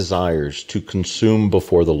heart desires to consume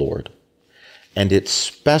before the Lord. And it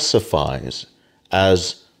specifies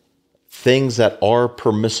as things that are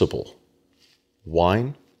permissible,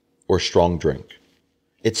 wine or strong drink.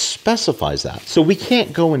 It specifies that. So we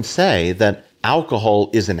can't go and say that alcohol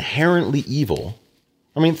is inherently evil.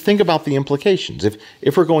 I mean, think about the implications.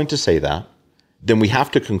 If we're going to say that, then we have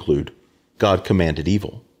to conclude God commanded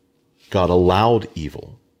evil. God allowed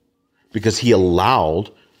evil because he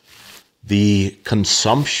allowed the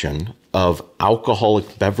consumption of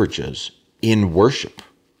alcoholic beverages in worship.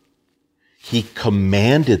 He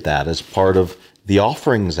commanded that as part of the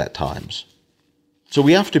offerings at times. So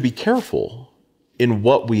we have to be careful in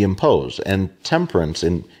what we impose. And temperance,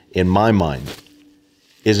 in my mind,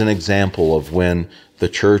 is an example of when the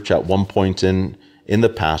church at one point in the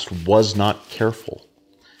past was not careful.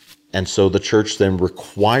 And so the church then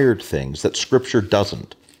required things that Scripture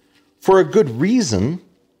doesn't for a good reason.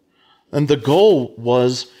 And the goal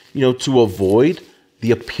was, to avoid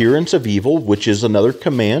the appearance of evil, which is another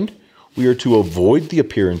command. We are to avoid the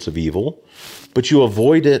appearance of evil, but you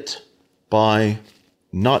avoid it by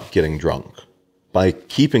not getting drunk, by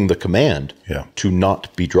keeping the command to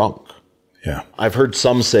not be drunk. Yeah. I've heard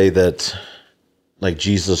some say that, like,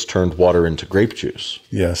 Jesus turned water into grape juice.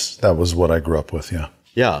 Yes, that was what I grew up with, yeah.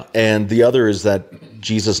 Yeah, and the other is that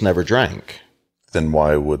Jesus never drank. Then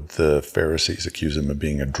why would the Pharisees accuse him of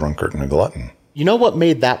being a drunkard and a glutton? You know what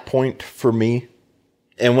made that point for me?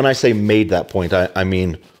 And when I say made that point, I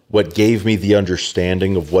mean what gave me the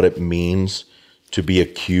understanding of what it means to be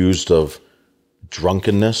accused of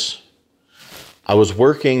drunkenness. I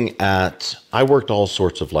worked all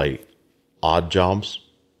sorts of like odd jobs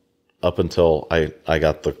up until I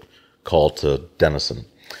got the call to Denison.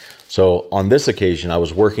 So on this occasion, I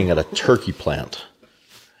was working at a turkey plant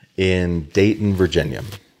in Dayton, Virginia.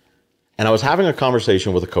 And I was having a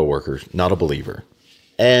conversation with a coworker, not a believer.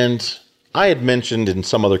 And I had mentioned in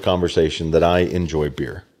some other conversation that I enjoy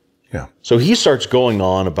beer. Yeah. So he starts going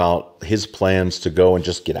on about his plans to go and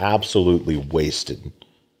just get absolutely wasted.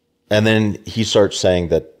 And then he starts saying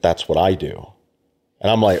that that's what I do. And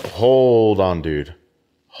I'm like, hold on, dude.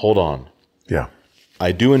 Hold on. Yeah.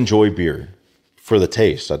 I do enjoy beer for the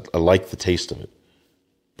taste. I like the taste of it.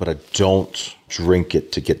 But I don't drink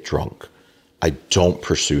it to get drunk. I don't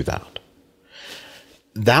pursue that.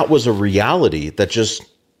 That was a reality that just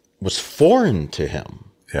was foreign to him.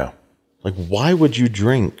 Yeah. Like, why would you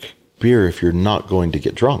drink beer if you're not going to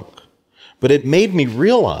get drunk? But it made me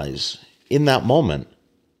realize in that moment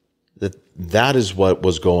that that is what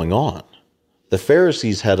was going on. The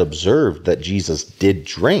Pharisees had observed that Jesus did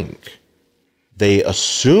drink. They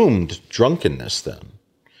assumed drunkenness then,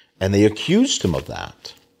 and they accused him of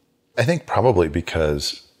that. I think probably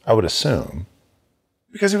because, I would assume,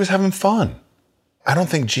 because he was having fun. I don't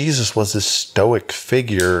think Jesus was this stoic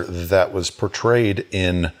figure that was portrayed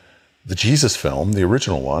in the Jesus film, the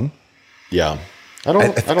original one. Yeah. I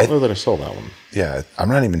don't know that I saw that one. Yeah, I'm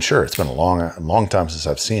not even sure. It's been a long time since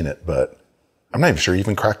I've seen it, but I'm not even sure he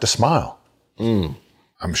even cracked a smile.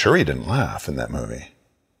 I'm sure he didn't laugh in that movie.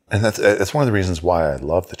 And that's one of the reasons why I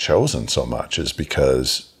love The Chosen so much, is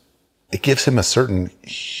because it gives him a certain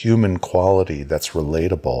human quality that's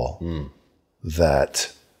relatable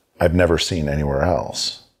that I've never seen anywhere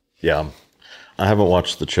else. Yeah. I haven't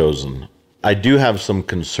watched The Chosen. I do have some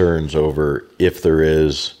concerns over if there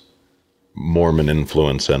is Mormon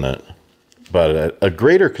influence in it. But a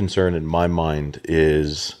greater concern in my mind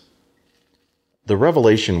is the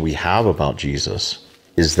revelation we have about Jesus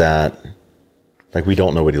is that, like, we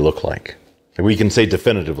don't know what he looked like. Like, we can say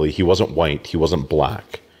definitively he wasn't white, he wasn't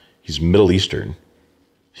black. He's Middle Eastern.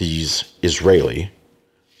 He's Israeli.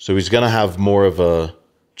 So he's going to have more of a,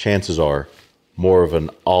 chances are, more of an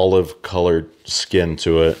olive-colored skin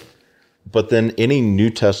to it. But then any New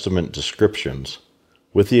Testament descriptions,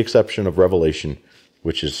 with the exception of Revelation,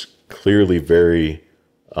 which is clearly very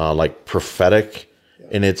prophetic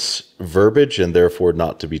in its verbiage and therefore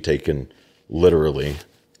not to be taken literally.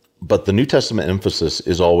 But the New Testament emphasis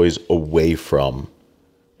is always away from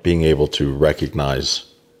being able to recognize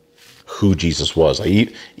who Jesus was.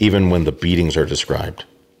 Even when the beatings are described,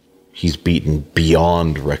 he's beaten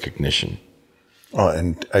beyond recognition. Oh,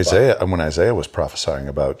 and when Isaiah was prophesying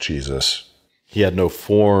about Jesus, he had no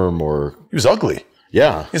form or... He was ugly.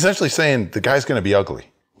 Yeah. He's essentially saying the guy's going to be ugly.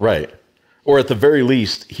 Right. Or at the very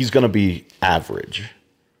least, he's going to be average.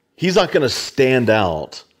 He's not going to stand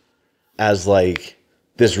out as like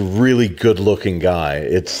this really good-looking guy.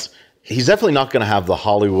 He's definitely not going to have the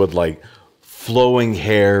Hollywood like flowing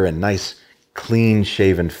hair and nice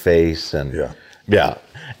clean-shaven face and yeah.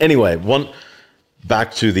 Anyway,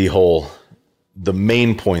 back to the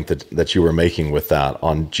main point that you were making with that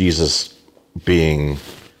on Jesus being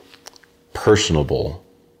personable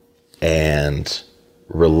and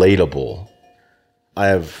relatable. I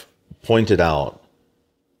have pointed out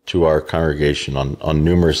to our congregation on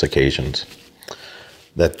numerous occasions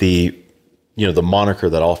that the moniker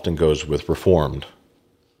that often goes with Reformed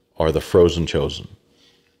are the frozen chosen.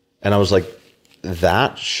 And I was like,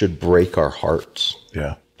 that should break our hearts.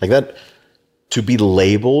 Yeah. Like that, to be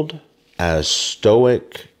labeled as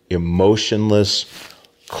stoic, emotionless,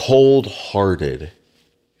 cold-hearted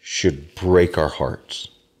should break our hearts.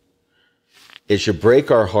 It should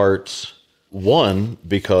break our hearts, one,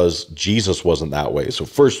 because Jesus wasn't that way. So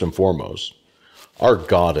first and foremost, our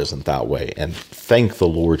God isn't that way. And thank the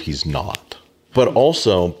Lord he's not. But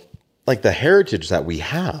also, like the heritage that we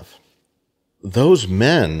have, those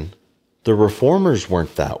men The reformers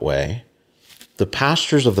weren't that way. The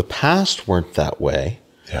pastors of the past weren't that way.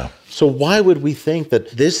 Yeah. So why would we think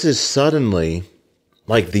that this is suddenly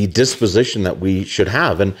like the disposition that we should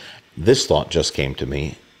have? And this thought just came to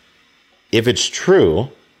me. If it's true,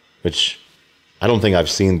 which I don't think I've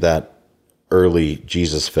seen that early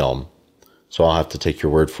Jesus film, so I'll have to take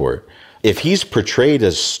your word for it. If he's portrayed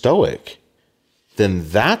as stoic, then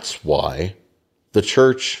that's why the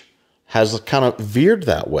church has kind of veered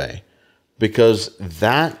that way, because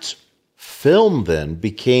that film then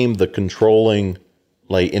became the controlling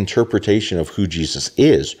interpretation of who Jesus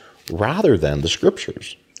is rather than the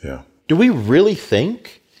scriptures. Yeah. Do we really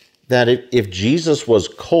think that if Jesus was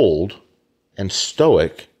cold and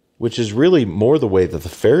stoic, which is really more the way that the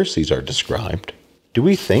Pharisees are described, do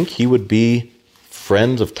we think he would be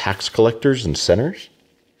friends of tax collectors and sinners?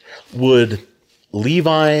 Would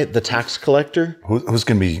Levi, the tax collector, who's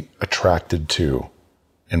going to be attracted to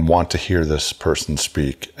and want to hear this person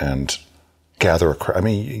speak and gather a crowd? I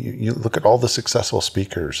mean, you look at all the successful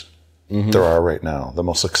speakers there are right now, the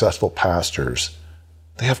most successful pastors.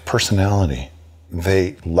 They have personality.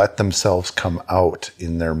 They let themselves come out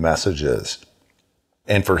in their messages.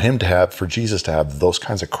 And for Jesus to have those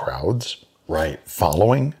kinds of crowds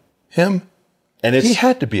following him, and he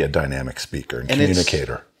had to be a dynamic speaker and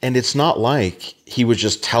communicator. And it's not like he was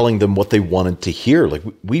just telling them what they wanted to hear. Like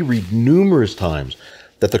we read numerous times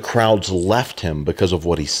that the crowds left him because of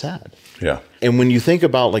what he said. Yeah. And when you think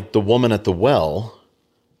about like the woman at the well,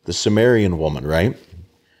 the Samaritan woman, right?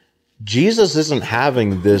 Jesus isn't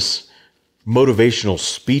having this motivational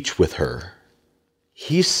speech with her.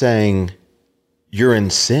 He's saying, you're in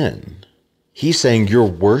sin. He's saying your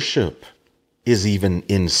worship is even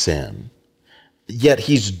in sin. Yet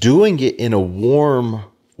he's doing it in a warm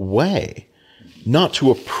way, not to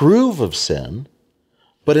approve of sin,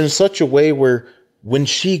 but in such a way where when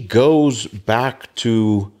she goes back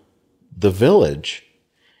to the village,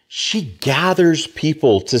 she gathers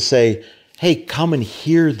people to say, hey, come and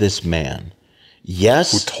hear this man.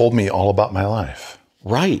 Yes. Who told me all about my life.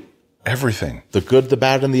 Right. Everything. The good, the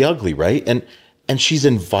bad, and the ugly, right? And she's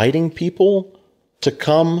inviting people to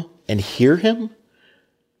come and hear him.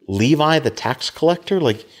 Levi, the tax collector,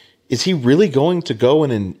 is he really going to go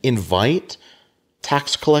and invite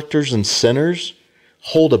tax collectors and sinners,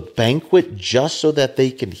 hold a banquet just so that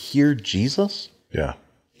they can hear Jesus? Yeah.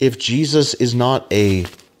 If Jesus is not a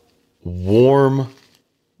warm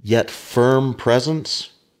yet firm presence,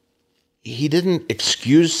 he didn't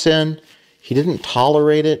excuse sin, he didn't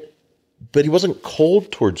tolerate it, but he wasn't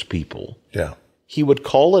cold towards people. Yeah. He would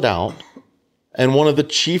call it out. And one of the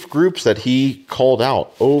chief groups that he called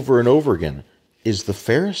out over and over again is the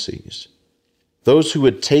Pharisees. Those who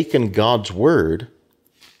had taken God's word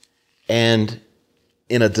and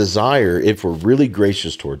in a desire, if we're really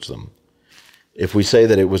gracious towards them, if we say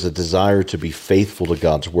that it was a desire to be faithful to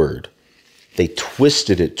God's word, they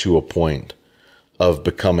twisted it to a point of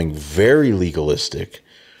becoming very legalistic,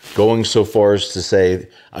 going so far as to say,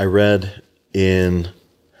 I read in,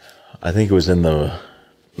 I think it was in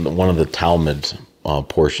one of the Talmud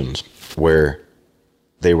portions, where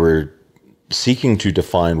they were seeking to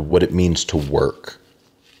define what it means to work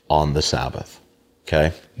on the Sabbath.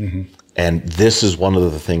 Okay? Mm-hmm. And this is one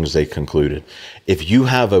of the things they concluded. If you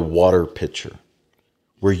have a water pitcher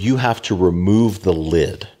where you have to remove the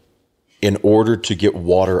lid in order to get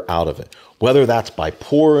water out of it, whether that's by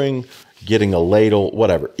pouring, getting a ladle,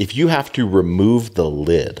 whatever, if you have to remove the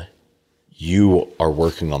lid, you are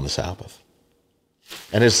working on the Sabbath.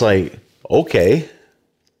 And it's like, okay,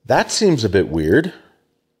 that seems a bit weird.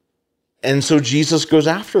 And so Jesus goes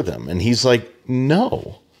after them, and he's like,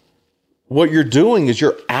 no. What you're doing is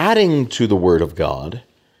you're adding to the word of God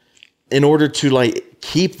in order to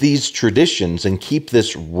keep these traditions and keep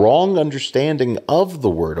this wrong understanding of the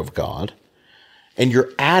word of God. And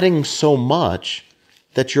you're adding so much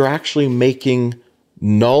that you're actually making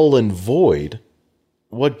null and void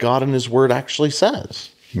what God in his word actually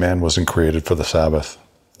says. Man wasn't created for the Sabbath.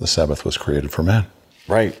 The Sabbath was created for man.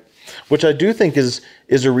 Right. Which I do think is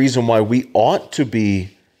a reason why we ought to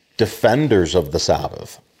be defenders of the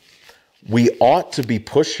Sabbath. We ought to be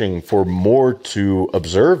pushing for more to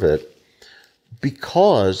observe it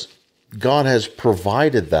because God has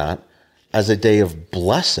provided that as a day of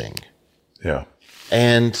blessing. Yeah.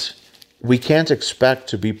 And we can't expect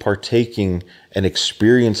to be partaking and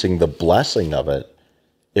experiencing the blessing of it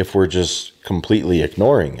if we're just completely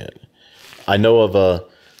ignoring it. I know of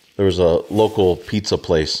there was a local pizza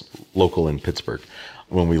place, local in Pittsburgh,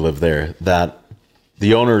 when we lived there, that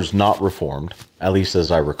the owner's not Reformed, at least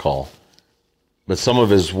as I recall. But some of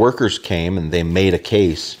his workers came and they made a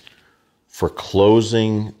case for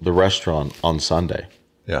closing the restaurant on Sunday.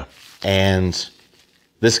 Yeah. And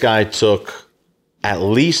this guy took at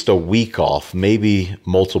least a week off, maybe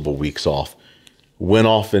multiple weeks off, went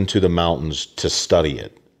off into the mountains to study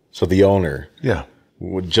it. So the owner,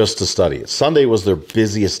 just to study it. Sunday was their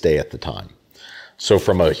busiest day at the time. So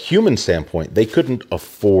from a human standpoint, they couldn't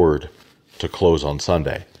afford to close on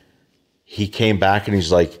Sunday. He came back and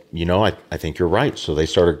he's like, I think you're right. So they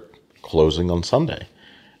started closing on Sunday.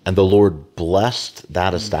 And the Lord blessed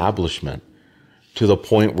that establishment to the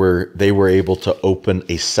point where they were able to open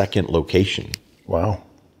a second location. Wow.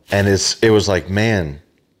 And it was like, man,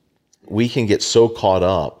 we can get so caught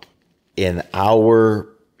up in our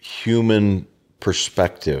human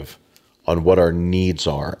perspective on what our needs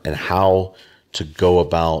are and how to go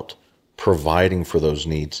about providing for those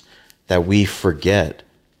needs that we forget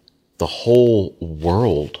the whole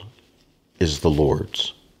world is the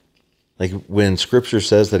Lord's. Like when Scripture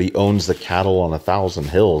says that he owns the cattle on 1,000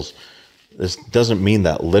 hills, this doesn't mean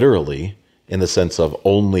that literally in the sense of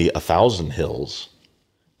only 1,000 hills.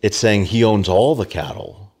 It's saying he owns all the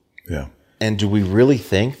cattle. Yeah. And do we really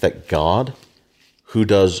think that God, who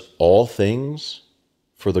does all things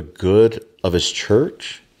for the good of his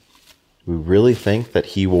church, we really think that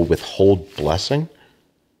he will withhold blessing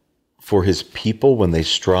for his people when they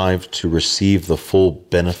strive to receive the full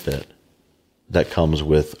benefit that comes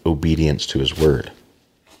with obedience to his word?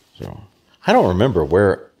 So I don't remember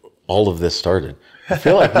where all of this started. I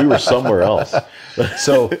feel like we were somewhere else.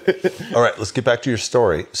 So, all right, let's get back to your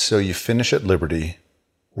story. So you finish at Liberty.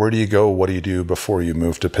 Where do you go? What do you do before you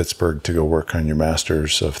move to Pittsburgh to go work on your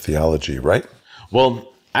master's of theology, right?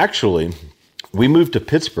 Well, actually, we moved to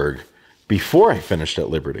Pittsburgh before I finished at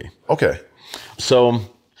Liberty. Okay. So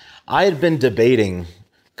I had been debating,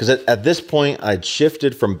 because at this point I'd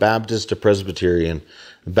shifted from Baptist to Presbyterian.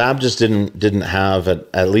 Baptist didn't have,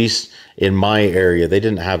 at least in my area, they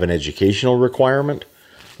didn't have an educational requirement.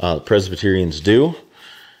 Presbyterians do.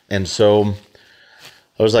 And so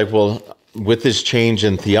I was like, well, with this change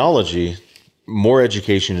in theology, more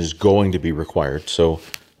education is going to be required. So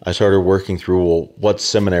I started working through, well, what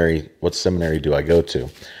seminary do I go to?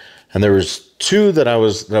 And there was two that I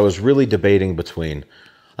was really debating between.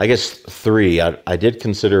 I guess three. I did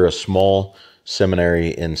consider a small seminary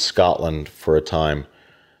in Scotland for a time.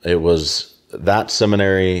 It was that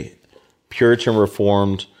seminary, Puritan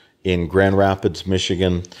Reformed in Grand Rapids,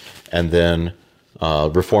 Michigan, and then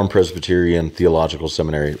Reformed Presbyterian Theological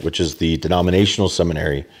Seminary, which is the denominational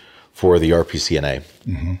seminary for the RPCNA.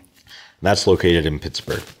 Mm-hmm. And that's located in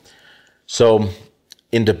Pittsburgh. So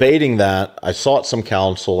in debating that, I sought some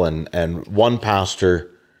counsel, and one pastor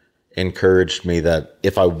encouraged me that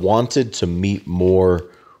if I wanted to meet more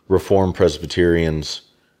Reformed Presbyterians,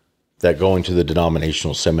 that going to the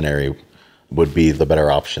denominational seminary would be the better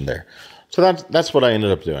option there. So that's what I ended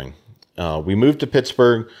up doing. We moved to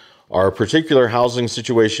Pittsburgh. Our particular housing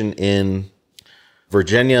situation in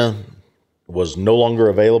Virginia was no longer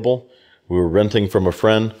available. We were renting from a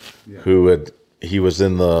friend he was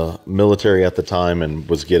in the military at the time and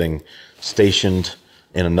was getting stationed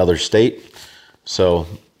in another state. So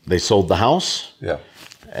they sold the house. Yeah.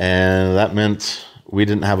 And that meant we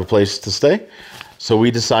didn't have a place to stay. So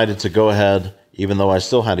we decided to go ahead, even though I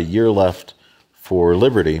still had a year left for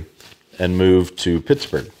Liberty, and move to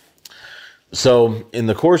Pittsburgh. So in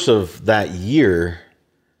the course of that year,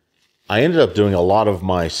 I ended up doing a lot of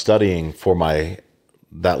my studying for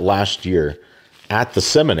that last year at the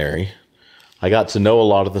seminary. I got to know a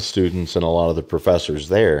lot of the students and a lot of the professors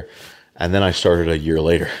there, and then I started a year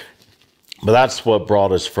later. But that's what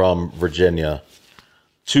brought us from Virginia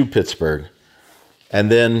to Pittsburgh.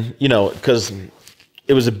 And then, because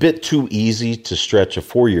it was a bit too easy to stretch a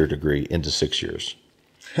 4-year degree into 6 years.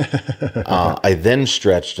 I then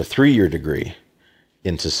stretched a 3-year degree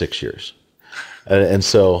into 6 years. And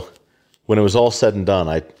so when it was all said and done,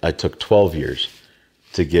 I took 12 years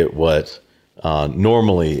to get what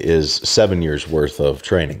normally is 7 years worth of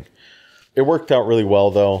training. It worked out really well,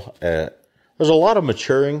 though. There's a lot of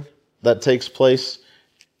maturing that takes place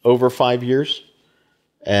over 5 years.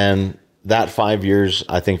 And that 5 years,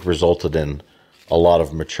 I think, resulted in a lot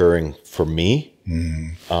of maturing for me.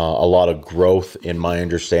 A lot of growth in my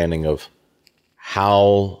understanding of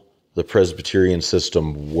how the Presbyterian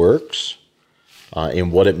system works,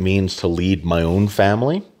 and what it means to lead my own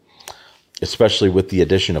family, especially with the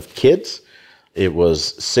addition of kids. It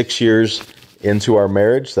was 6 years into our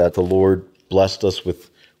marriage that the Lord blessed us with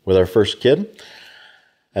our first kid.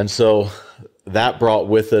 And so that brought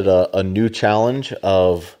with it a new challenge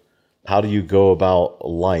of how do you go about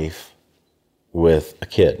life with a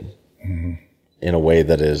kid in a way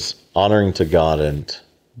that is honoring to God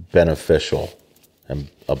beneficial and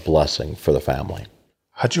a blessing for the family.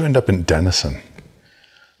 How'd you end up in Denison,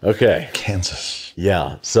 Okay. Kansas?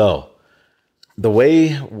 Yeah. So the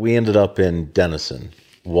way we ended up in Denison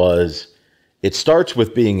was it starts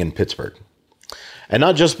with being in Pittsburgh. And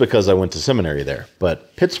not just because I went to seminary there,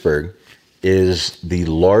 but Pittsburgh is the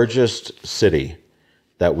largest city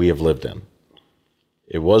that we have lived in.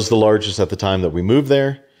 It was the largest at the time that we moved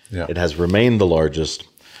there. Yeah. It has remained the largest.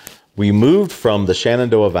 We moved from the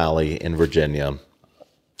Shenandoah Valley in Virginia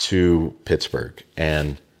to Pittsburgh,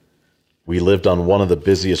 and we lived on one of the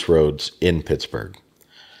busiest roads in Pittsburgh.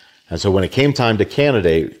 And so when it came time to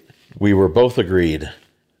candidate, we were both agreed,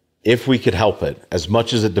 if we could help it, as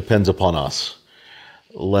much as it depends upon us,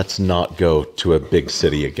 let's not go to a big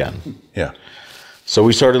city again. Yeah. So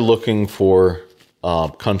we started looking for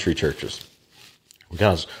country churches.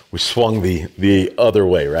 Because we swung the other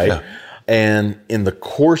way, right? Yeah. And in the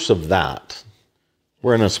course of that,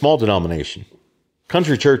 we're in a small denomination.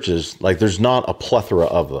 Country churches, like there's not a plethora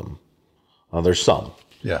of them. There's some.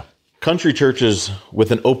 Yeah. Country churches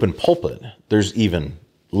with an open pulpit, there's even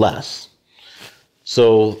less.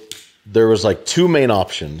 So there was like two main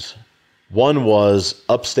options. One was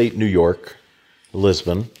upstate New York,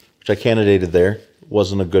 Lisbon, which I candidated there.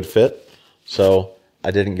 Wasn't a good fit. So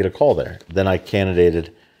I didn't get a call there. Then I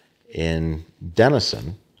candidated in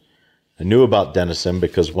Denison. I knew about Denison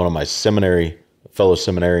because one of my fellow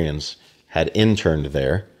seminarians had interned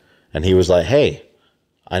there. And he was like, hey,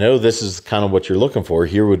 I know this is kind of what you're looking for.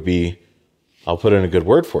 Here would be, I'll put in a good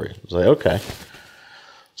word for you. I was like, okay.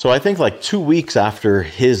 So I think like 2 weeks after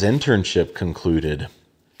his internship concluded,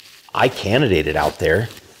 I candidated out there.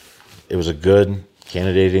 It was a good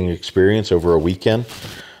candidating experience over a weekend.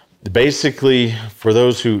 Basically, for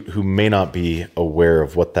those who may not be aware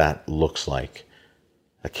of what that looks like,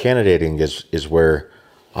 a candidating is where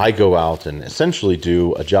I go out and essentially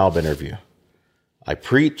do a job interview. I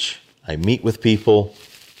preach, I meet with people,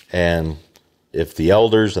 and if the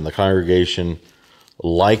elders and the congregation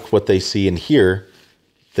like what they see and hear,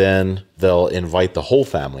 then they'll invite the whole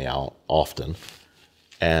family out often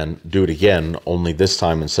and do it again, only this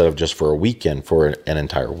time instead of just for a weekend, for an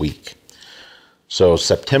entire week. So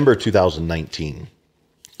September 2019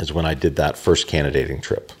 is when I did that first candidating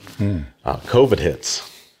trip. COVID hits.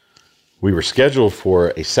 We were scheduled for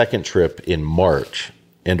a second trip in March,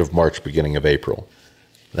 end of March, beginning of April.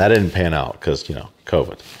 That didn't pan out because,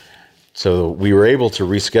 COVID. So we were able to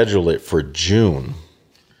reschedule it for June,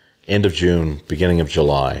 end of June, beginning of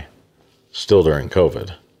July, still during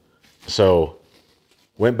COVID. So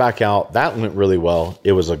went back out. That went really well.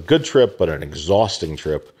 It was a good trip, but an exhausting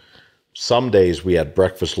trip. Some days we had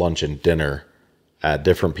breakfast, lunch, and dinner at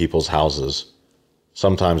different people's houses.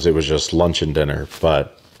 Sometimes it was just lunch and dinner,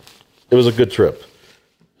 but it was a good trip.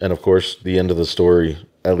 And of course, the end of the story,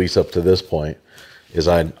 at least up to this point, is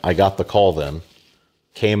I got the call then,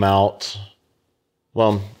 came out.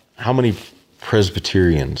 Well, how many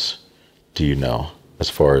Presbyterians do you know as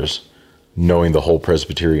far as knowing the whole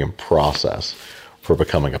Presbyterian process for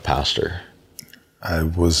becoming a pastor? I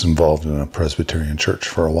was involved in a Presbyterian church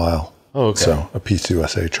for a while. Oh, okay. So a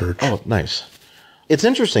PCUSA church. Oh, nice. It's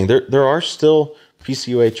interesting. There are still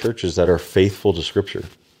PCUA churches that are faithful to Scripture.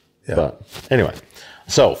 Yeah. But anyway,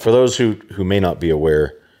 so for those who may not be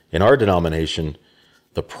aware, in our denomination,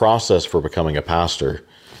 the process for becoming a pastor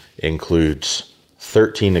includes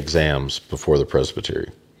 13 exams before the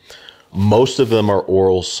presbytery. Most of them are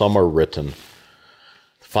oral, some are written.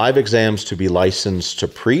 5 exams to be licensed to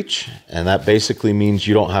preach, and that basically means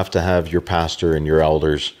you don't have to have your pastor and your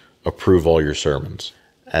elders approve all your sermons.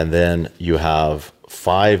 And then you have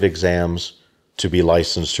 5 exams to be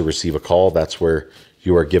licensed to receive a call. That's where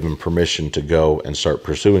you are given permission to go and start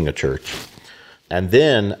pursuing a church. And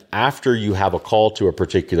then after you have a call to a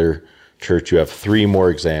particular church, you have 3 more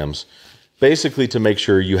exams, basically to make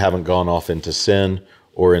sure you haven't gone off into sin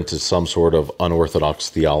or into some sort of unorthodox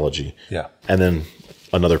theology. Yeah. And then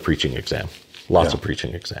another preaching exam, lots of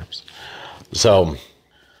preaching exams. So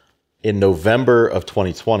in November of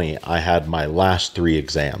 2020, I had my last 3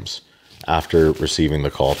 exams after receiving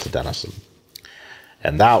the call to Denison.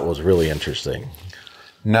 And that was really interesting.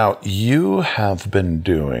 Now, you have been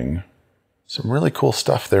doing some really cool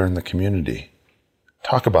stuff there in the community.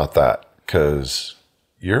 Talk about that, because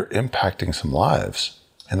you're impacting some lives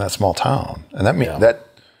in that small town. And that means that,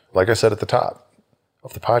 like I said at the top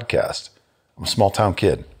of the podcast, I'm a small town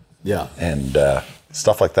kid. Yeah. And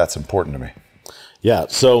stuff like that's important to me. Yeah.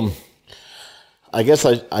 So I guess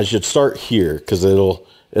I should start here, because it'll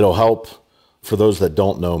help for those that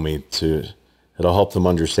don't know me it'll help them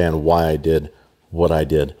understand why I did what I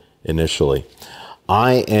did initially.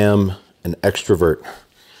 I am an extrovert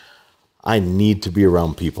I need to be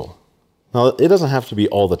around people. Now, it doesn't have to be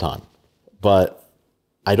all the time, but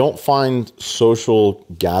I don't find social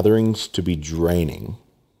gatherings to be draining.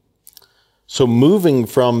 So moving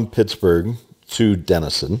from Pittsburgh to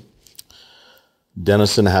Denison,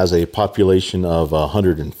 Denison has a population of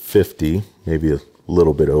 150, maybe a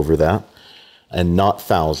little bit over that, and not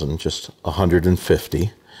 1,000, just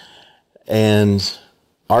 150. And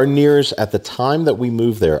our nearest, at the time that we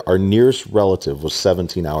moved there, our nearest relative was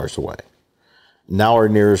 17 hours away. Now our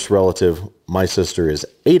nearest relative, my sister, is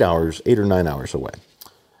 8 or 9 hours away.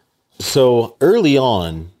 So early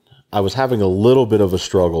on, I was having a little bit of a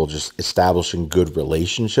struggle just establishing good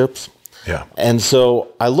relationships. Yeah. And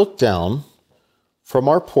so I looked down. From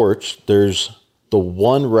our porch, there's the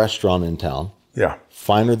one restaurant in town. Yeah.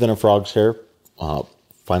 Finer than a frog hair,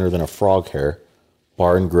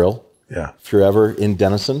 bar and grill. Yeah. If you're ever in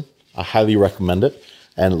Denison, I highly recommend it.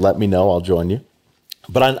 And let me know, I'll join you.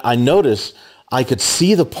 But I noticed I could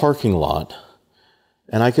see the parking lot,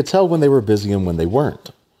 and I could tell when they were busy and when they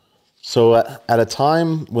weren't. So at a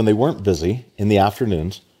time when they weren't busy, in the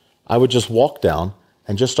afternoons, I would just walk down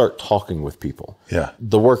and just start talking with people. Yeah.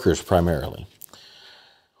 The workers primarily.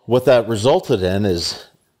 What that resulted in is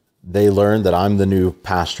they learned that I'm the new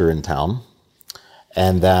pastor in town,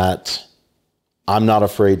 and that I'm not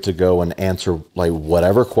afraid to go and answer like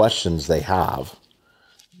whatever questions they have,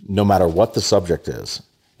 no matter what the subject is.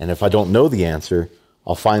 And if I don't know the answer,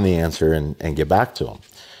 I'll find the answer and get back to them.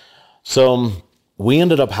 So we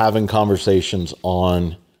ended up having conversations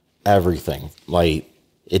on everything. Like,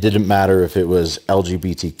 it didn't matter if it was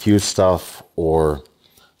LGBTQ stuff or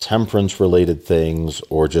temperance related things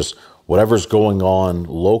or just whatever's going on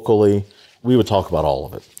locally. We would talk about all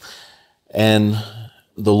of it. And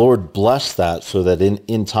the Lord blessed that so that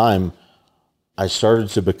in time, I started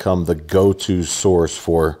to become the go-to source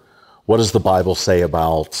for what does the Bible say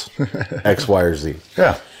about X, Y, or Z.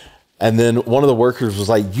 Yeah. And then one of the workers was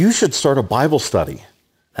like, you should start a Bible study.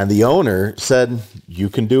 And the owner said, you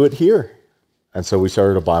can do it here. And so we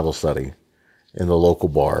started a Bible study in the local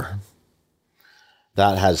bar.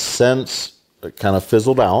 That has since kind of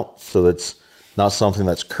fizzled out, so it's not something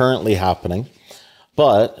that's currently happening.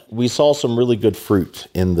 But we saw some really good fruit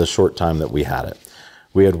in the short time that we had it.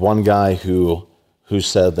 We had one guy who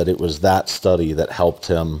said that it was that study that helped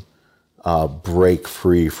him break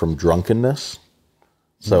free from drunkenness.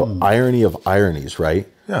 So irony of ironies, right?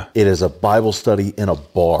 Yeah. It is a Bible study in a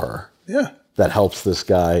bar that helps this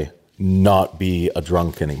guy not be a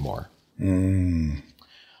drunk anymore.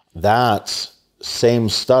 That same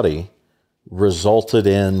study resulted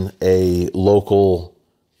in a local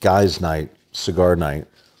guys' night, cigar night,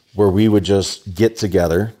 where we would just get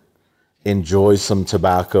together, enjoy some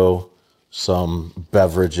tobacco, some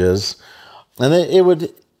beverages, and it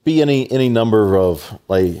would be any number of,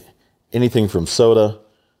 like, anything from soda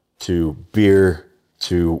to beer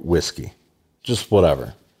to whiskey, just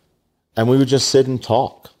whatever. And we would just sit and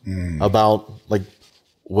talk about, like,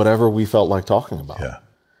 whatever we felt like talking about. Yeah.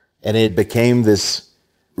 And it became this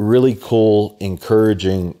really cool,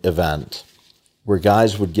 encouraging event where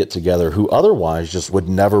guys would get together who otherwise just would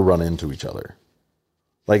never run into each other.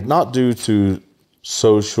 Like, not due to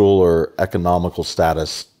social or economical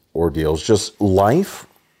status ordeals, just life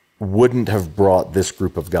wouldn't have brought this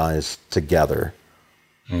group of guys together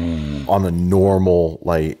on a normal,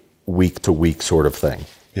 like, week-to-week sort of thing.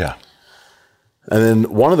 Yeah. And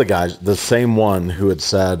then one of the guys, the same one who had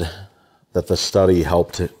said that the study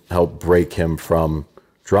helped break him from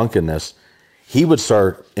drunkenness, he would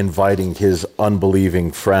start inviting his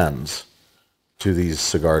unbelieving friends to these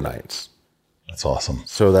cigar nights. That's awesome.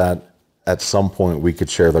 So that at some point we could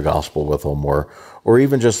share the gospel with them, or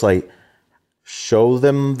even just like show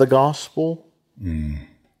them the gospel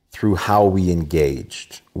through how we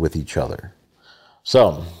engaged with each other.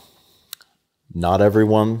 So not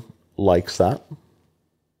everyone likes that.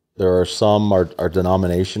 There are some, our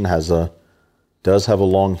denomination does have a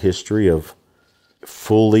long history of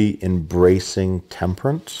fully embracing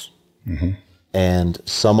temperance. And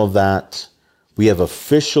some of that, we have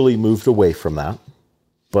officially moved away from that,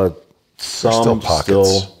 but some There's still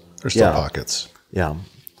pockets. There's still pockets. Yeah.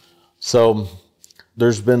 So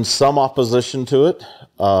there's been some opposition to it.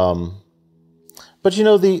 But, you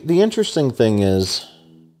know, the interesting thing is,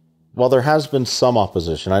 while there has been some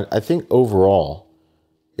opposition, I think overall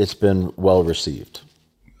it's been well received.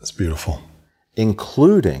 That's beautiful.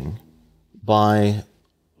 Including by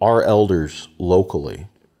our elders locally,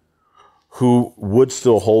 who would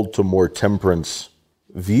still hold to more temperance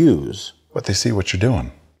views. But they see what you're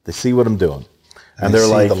doing. They see what I'm doing. And they're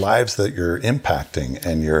like, the lives that you're impacting,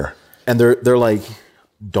 and they're like,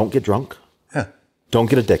 don't get drunk. Yeah. Don't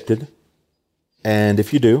get addicted. And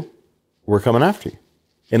if you do, we're coming after you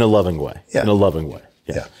in a loving way. Yeah. In a loving way.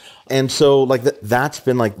 Yeah. And so like that's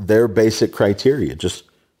been like their basic criteria. Just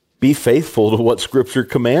be faithful to what Scripture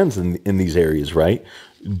commands in these areas, right?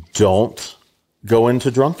 Don't go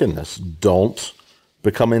into drunkenness. Don't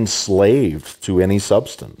become enslaved to any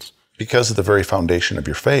substance. Because of the very foundation of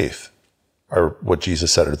your faith are what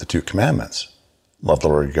Jesus said are the 2 commandments. Love the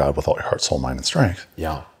Lord your God with all your heart, soul, mind, and strength.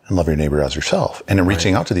 Yeah. And love your neighbor as yourself. And in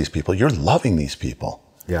reaching out to these people, you're loving these people.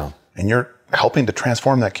 Yeah. And you're helping to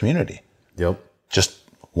transform that community. Yep. Just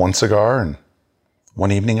one cigar and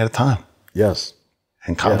one evening at a time. Yes.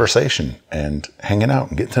 And conversation and hanging out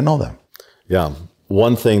and getting to know them. Yeah.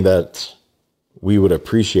 One thing that we would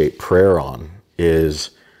appreciate prayer on is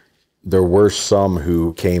there were some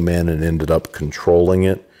who came in and ended up controlling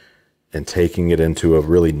it and taking it into a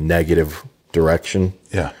really negative direction.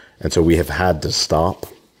 Yeah. And so we have had to stop.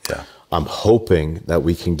 Yeah. I'm hoping that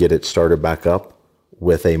we can get it started back up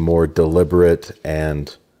with a more deliberate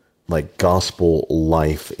and like gospel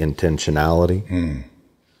life intentionality.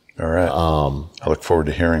 All right. I look forward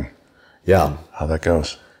to hearing how that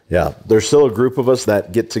goes. Yeah. There's still a group of us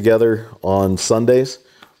that get together on Sundays.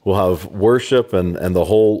 We'll have worship and the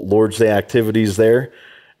whole Lord's Day activities there.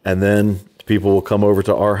 And then people will come over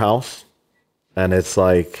to our house and it's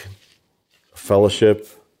like fellowship,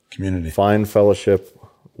 community, fine fellowship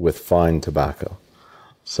with fine tobacco.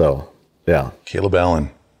 So, yeah. Caleb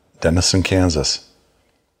Allen, Denison, Kansas.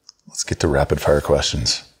 Let's get to rapid fire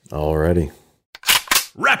questions. Alrighty.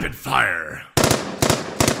 Rapid fire.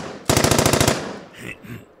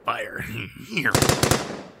 Fire here.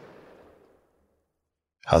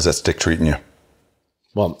 How's that stick treating you?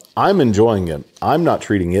 Well, I'm enjoying it. I'm not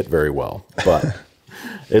treating it very well, but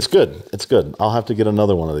it's good. It's good. I'll have to get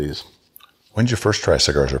another one of these. When did you first try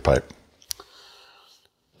cigars or pipe?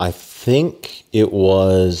 I think it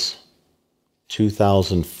was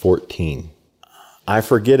 2014. I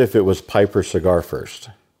forget if it was pipe or cigar first.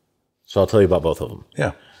 So I'll tell you about both of them.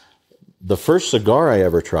 Yeah. The first cigar I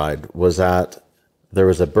ever tried was there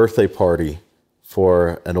was a birthday party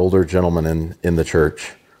for an older gentleman in the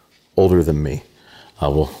church, older than me.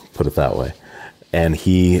 We'll put it that way. And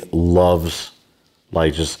he loves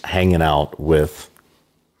like just hanging out with,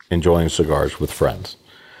 enjoying cigars with friends.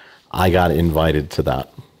 I got invited to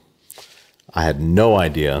that. I had no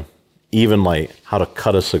idea even like how to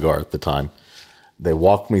cut a cigar at the time. They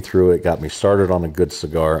walked me through it, got me started on a good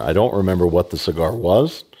cigar. I don't remember what the cigar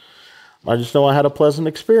was. I just know I had a pleasant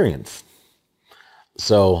experience.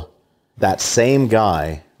 So that same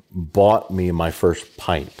guy bought me my first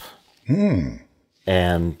pipe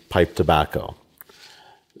and pipe tobacco.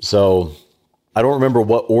 So I don't remember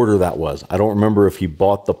what order that was. I don't remember if he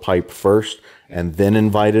bought the pipe first and then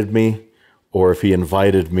invited me, or if he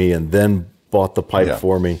invited me and then bought the pipe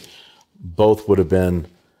for me. Both would have been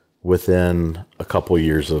within a couple of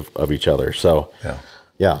years of each other. So,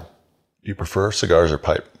 yeah. Do you prefer cigars or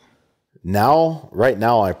pipe? Right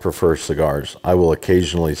now, I prefer cigars. I will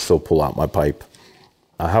occasionally still pull out my pipe.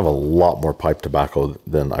 I have a lot more pipe tobacco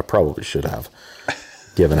than I probably should have,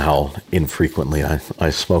 given how infrequently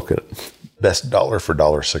I smoke it. Best dollar for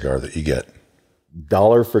dollar cigar that you get?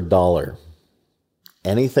 Dollar for dollar.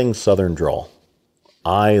 Anything Southern Draw.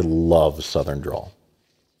 I love Southern Draw.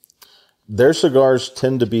 Their cigars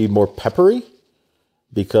tend to be more peppery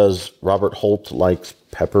because Robert Holt likes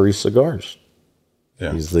peppery cigars.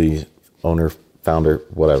 Yeah. He's the owner, founder,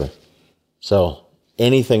 whatever. So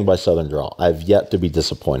anything by Southern Draw. I've yet to be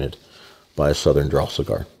disappointed by a Southern Draw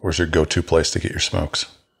cigar. Where's your go-to place to get your smokes?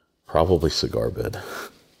 Probably Cigar Bed.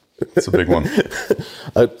 It's a big one.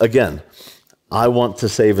 Again, I want to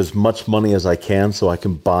save as much money as I can so I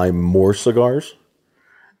can buy more cigars.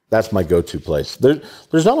 That's my go-to place.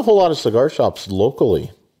 There's not a whole lot of cigar shops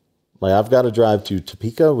locally. Like I've got to drive to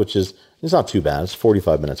Topeka, which it's not too bad. It's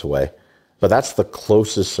 45 minutes away. But that's the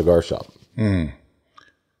closest cigar shop. Do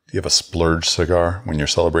you have a splurge cigar when you're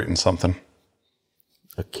celebrating something?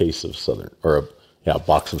 A case of Southern, or a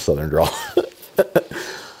box of Southern Draw.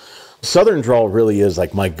 Southern Draw really is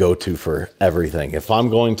like my go-to for everything. If I'm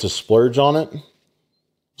going to splurge on it,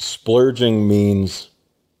 splurging means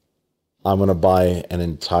I'm going to buy an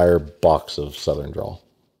entire box of Southern Draw.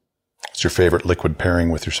 What's your favorite liquid pairing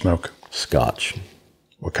with your smoke? Scotch.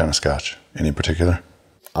 What kind of scotch? Any in particular?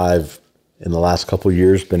 I've, in the last couple of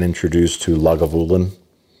years, been introduced to Lagavulin.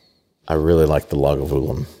 I really like the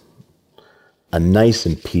Lagavulin. A nice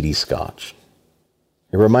and peaty scotch.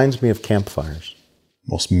 It reminds me of campfires.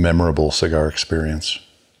 Most memorable cigar experience?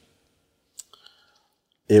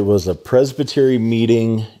 It was a Presbyterian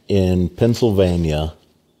meeting in Pennsylvania.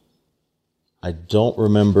 I don't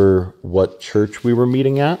remember what church we were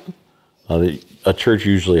meeting at. A church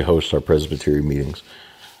usually hosts our Presbyterian meetings.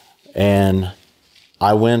 And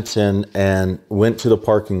I went in and went to the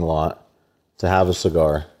parking lot to have a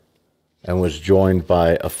cigar and was joined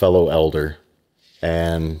by a fellow elder.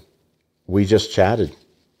 And we just chatted.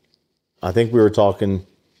 I think we were talking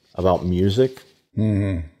about music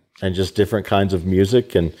and just different kinds of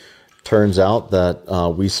music. And turns out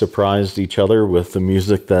that we surprised each other with the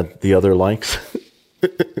music that the other likes.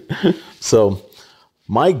 So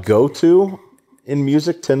my go-to in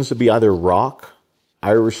music tends to be either rock,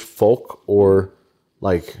 Irish folk, or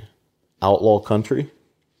like outlaw country.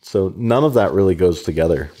 So none of that really goes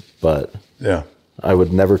together, but Yeah. I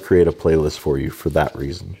would never create a playlist for you for that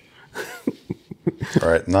reason. All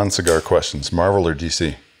right, non-cigar questions. Marvel or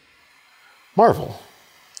DC? Marvel.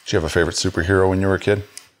 Did you have a favorite superhero when you were a kid?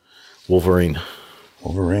 Wolverine.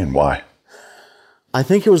 Wolverine. Why? I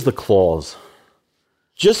think it was the claws.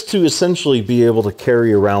 Just to essentially be able to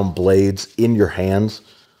carry around blades in your hands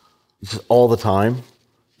just all the time,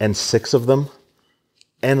 and 6 of them,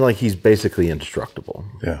 and like he's basically indestructible.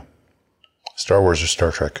 Yeah. Star Wars or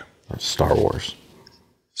Star Trek? Star Wars.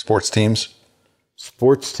 Sports teams?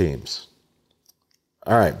 Sports teams.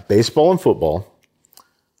 All right, baseball and football.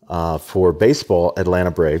 For baseball,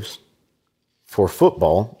 Atlanta Braves. For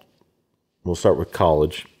football, we'll start with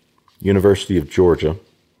college. University of Georgia,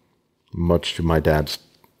 much to my dad's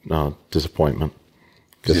disappointment.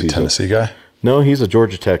 Is he a Tennessee guy? No, he's a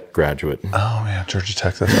Georgia Tech graduate. Oh, yeah, Georgia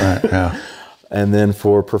Tech, that's right, yeah. And then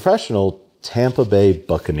for professional, Tampa Bay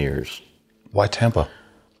Buccaneers. Why Tampa?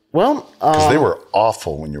 Well, Because they were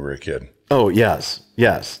awful when you were a kid. oh, yes,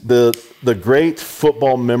 yes. The great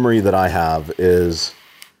football memory that I have is,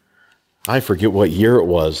 I forget what year it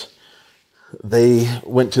was. They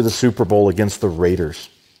went to the Super Bowl against the Raiders.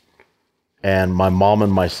 And my mom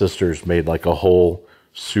and my sisters made like a whole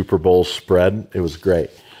Super Bowl spread. It was great.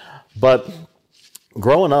 But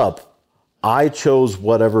growing up, I chose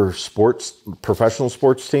whatever professional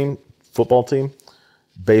sports team, football team,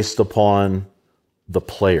 based upon the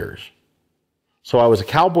players. So I was a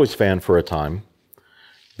Cowboys fan for a time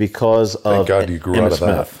because of Thank God you grew Emmitt out of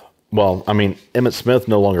Smith. that. Well, I mean, Emmitt Smith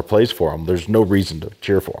no longer plays for him. There's no reason to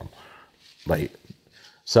cheer for him. Like,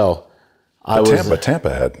 so Tampa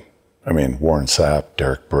had, I mean, Warren Sapp,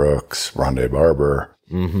 Derek Brooks, Rondé Barber.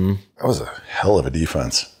 Mm-hmm. That was a hell of a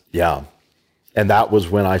defense. Yeah. And that was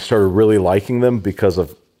when I started really liking them because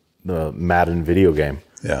of the Madden video game.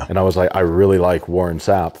 Yeah. And I was like, I really like Warren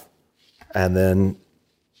Sapp. And then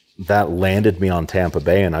that landed me on Tampa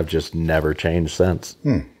Bay, and I've just never changed since.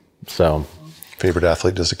 So. Favorite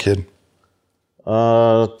athlete as a kid?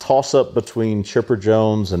 Toss up between Chipper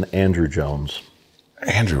Jones and Andrew Jones.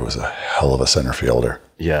 Andrew was a hell of a center fielder.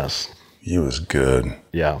 Yes. He was good.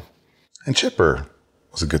 Yeah. And Chipper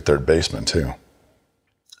was a good third baseman, too.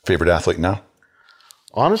 Favorite athlete now?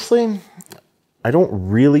 Honestly, I don't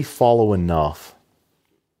really follow enough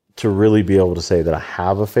to really be able to say that I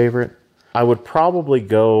have a favorite. I would probably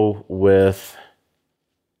go with,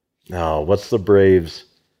 what's the Braves?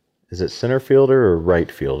 Is it center fielder or right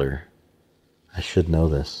fielder? I should know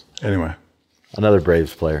this. Anyway. Another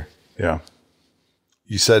Braves player. Yeah.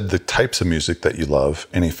 You said the types of music that you love.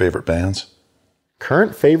 Any favorite bands?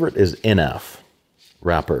 Current favorite is NF,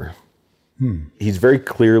 rapper. He's very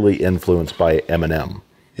clearly influenced by Eminem,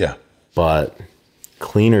 Yeah. but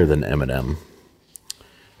cleaner than Eminem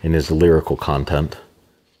in his lyrical content,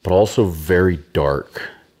 but also very dark,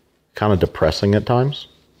 kind of depressing at times.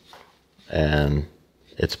 And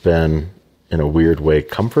it's been, in a weird way,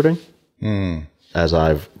 comforting as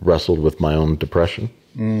I've wrestled with my own depression.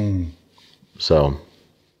 So,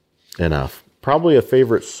 enough. Probably a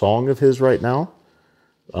favorite song of his right now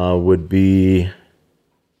would be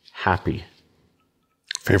Happy.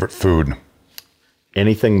 Favorite food?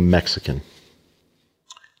 Anything Mexican.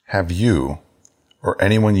 Have you or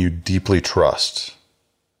anyone you deeply trust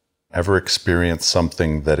ever experienced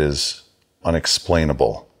something that is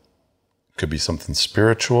unexplainable? It could be something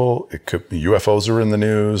spiritual. It could be UFOs are in the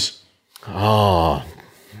news. Oh,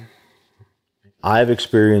 I've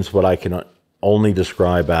experienced what I can only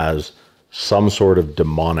describe as some sort of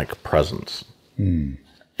demonic presence. And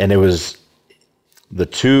it was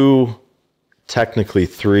the technically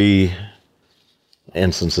 3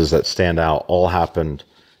 instances that stand out all happened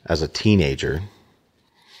as a teenager.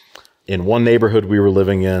 In one neighborhood we were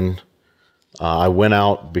living in, I went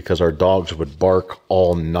out because our dogs would bark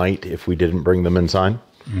all night if we didn't bring them inside.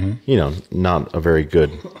 You know, not a very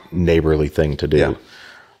good neighborly thing to do. Yeah.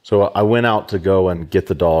 So I went out to go and get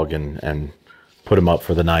the dog and put him up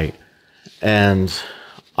for the night. And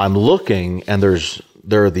I'm looking, and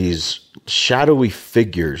there are these shadowy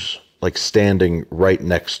figures like standing right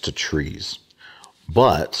next to trees.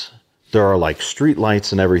 But there are like street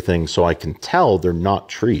lights and everything, so I can tell they're not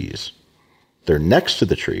trees. They're next to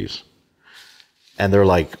the trees. And they're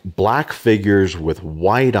like black figures with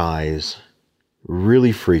white eyes,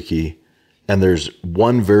 really freaky. And there's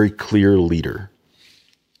one very clear leader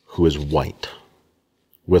who is white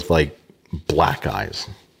with like black eyes.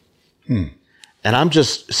 And I'm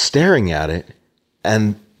just staring at it,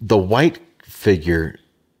 and the white figure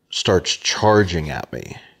starts charging at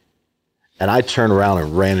me. And I turned around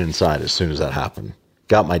and ran inside as soon as that happened.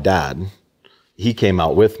 Got my dad. He came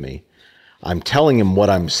out with me. I'm telling him what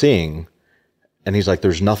I'm seeing, and he's like,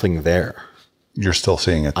 there's nothing there. You're still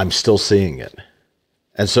seeing it. I'm still seeing it.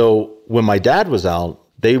 And so when my dad was out,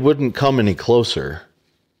 they wouldn't come any closer.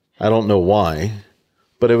 I don't know why,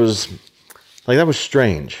 but it was like, that was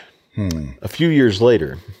strange. A few years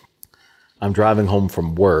later, I'm driving home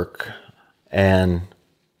from work, and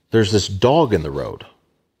there's this dog in the road.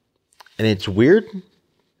 And it's weird.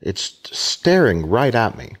 It's staring right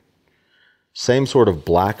at me. Same sort of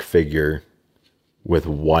black figure with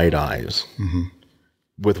white eyes.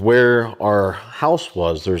 With where our house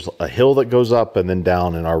was, there's a hill that goes up and then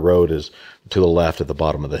down, and our road is to the left at the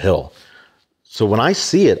bottom of the hill. So when I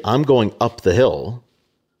see it, I'm going up the hill.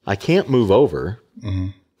 I can't move over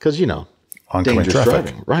because, Oncoming dangerous traffic.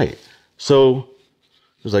 driving. Right. So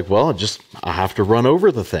I was like, well, I have to run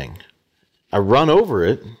over the thing. I run over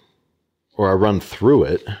it, or I run through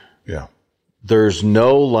it. Yeah. There's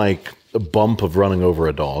no like bump of running over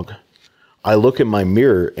a dog. I look in my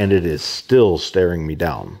mirror, and it is still staring me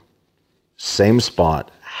down. Same spot,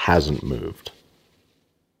 hasn't moved.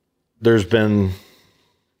 There's been,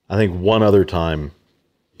 I think, one other time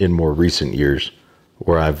in more recent years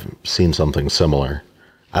where I've seen something similar.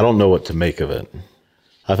 I don't know what to make of it.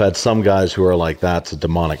 I've had some guys who are like, that's a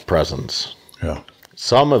demonic presence. Yeah.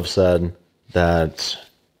 Some have said that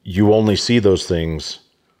you only see those things,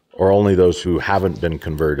 or only those who haven't been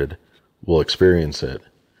converted will experience it.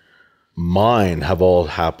 Mine have all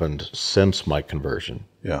happened since my conversion.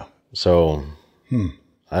 Yeah. So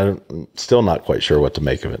I'm still not quite sure what to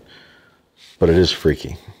make of it, but it is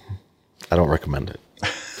freaky. I don't recommend it.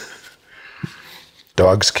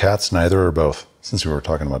 Dogs, cats, neither, or both, since we were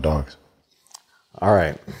talking about dogs. All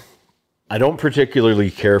right. I don't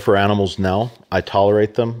particularly care for animals now. I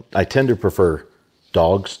tolerate them. I tend to prefer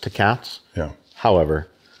dogs to cats. Yeah. However,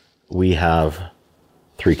 we have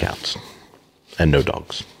 3 cats and no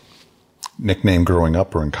dogs. Nickname growing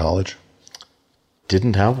up or in college?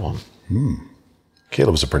 Didn't have one.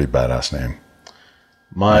 Caleb's a pretty badass name.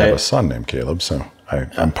 I have a son named Caleb, so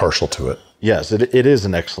I'm partial to it. Yes, it is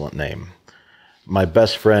an excellent name. My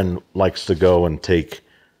best friend likes to go and take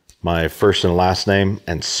my first and last name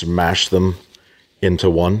and smash them into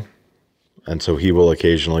one. And so he will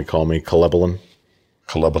occasionally call me Lagavulin.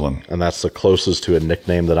 Lagavulin. And that's the closest to a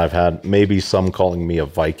nickname that I've had. Maybe some calling me a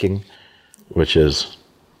Viking, which is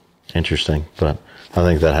interesting, but I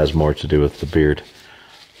think that has more to do with the beard.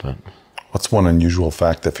 But What's one unusual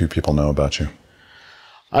fact that few people know about you?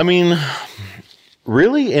 I mean,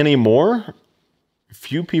 really anymore,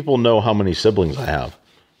 few people know how many siblings I have,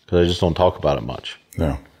 because I just don't talk about it much.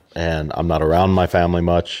 No. And I'm not around my family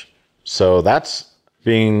much. So that's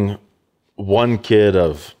being one kid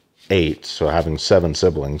of 8, so having 7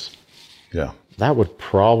 siblings. Yeah. That would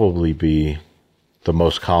probably be the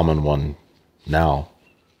most common one now.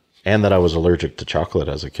 And that I was allergic to chocolate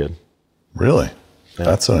as a kid. Really? Yeah.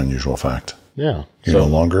 That's an unusual fact. Yeah. You're no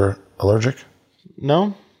longer allergic?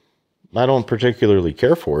 No. I don't particularly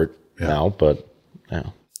care for it now, but yeah.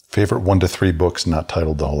 Favorite 1 to 3 books not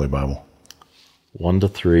titled the Holy Bible? 1 to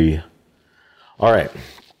 3. All right.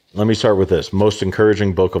 Let me start with this. Most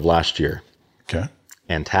encouraging book of last year. Okay.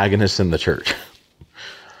 Antagonists in the Church.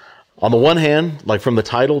 On the one hand, like from the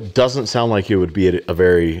title, doesn't sound like it would be a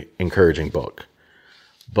very encouraging book.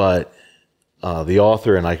 But the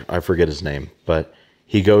author, and I forget his name, but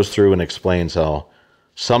he goes through and explains how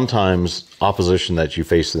sometimes opposition that you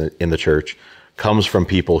face in the church comes from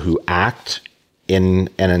people who act in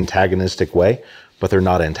an antagonistic way, but they're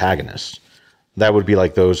not antagonists. That would be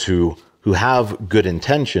like those who have good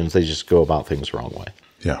intentions, they just go about things the wrong way.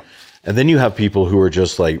 Yeah. And then you have people who are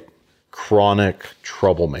just like chronic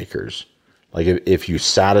troublemakers. Like if you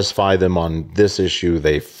satisfy them on this issue,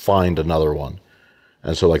 they find another one.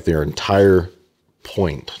 And so like their entire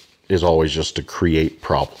point is always just to create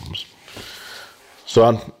problems. So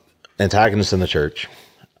on Antagonists in the Church,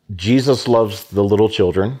 Jesus Loves the Little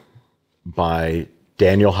Children by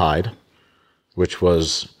Daniel Hyde, which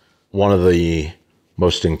was one of the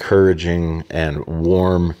most encouraging and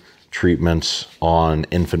warm treatments on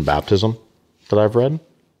infant baptism that I've read.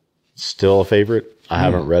 Still a favorite. I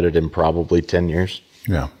haven't read it in probably 10 years.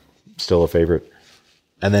 Yeah. Still a favorite.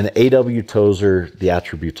 And then A.W. Tozer, The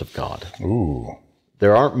Attributes of God. Ooh.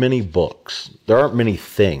 There aren't many books, there aren't many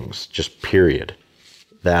things, just period,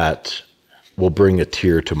 that will bring a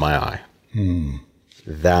tear to my eye.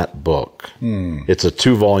 That book. It's a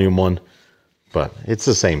 2-volume one, but it's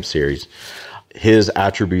the same series. His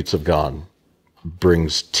Attributes of God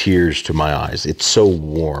brings tears to my eyes. It's so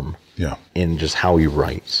warm in just how he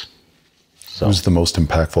writes. So, who's the most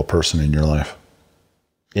impactful person in your life?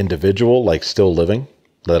 Individual, like still living,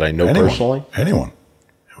 that I know personally? Anyone.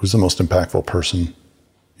 Who's the most impactful person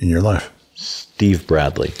in your life? Steve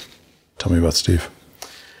Bradley. Tell me about Steve.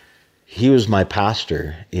 He was my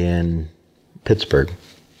pastor in Pittsburgh,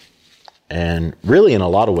 and really in a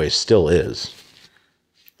lot of ways still is.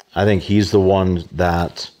 I think he's the one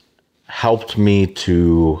that helped me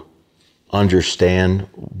to understand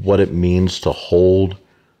what it means to hold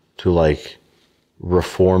to like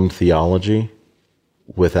Reformed theology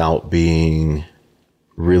without being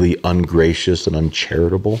really ungracious and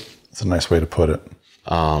uncharitable. That's a nice way to put it.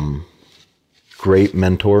 Great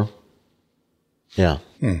mentor. Yeah.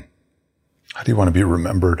 How do you want to be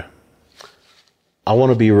remembered? I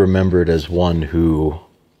want to be remembered as one who,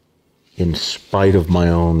 in spite of my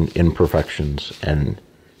own imperfections and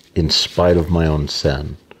in spite of my own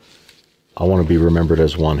sin, I want to be remembered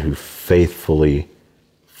as one who faithfully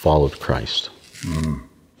followed Christ.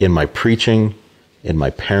 In my preaching, in my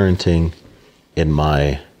parenting, in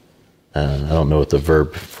my, I don't know what the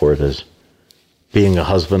verb for it is, being a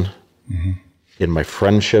husband, in my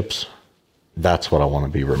friendships, that's what I want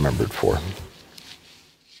to be remembered for.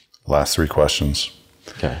 Last 3 questions.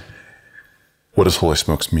 Okay. What does Holy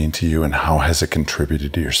Smokes mean to you, and how has it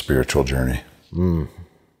contributed to your spiritual journey?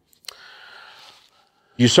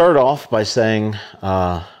 You started off by saying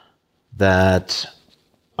that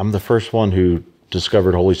I'm the first one who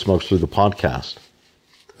discovered Holy Smokes through the podcast.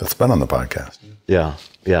 That's been on the podcast. Yeah.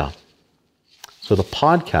 So the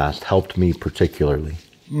podcast helped me particularly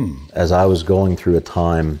as I was going through a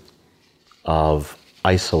time of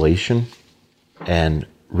isolation and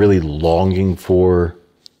really longing for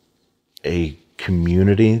a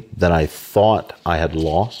community that I thought I had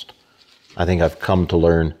lost. I think I've come to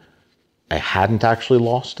learn I hadn't actually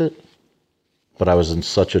lost it, but I was in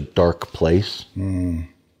such a dark place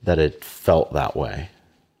that it felt that way.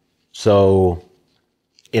 So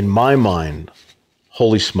in my mind,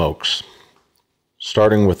 Holy Smokes,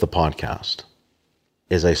 starting with the podcast,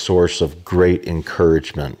 is a source of great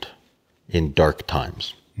encouragement in dark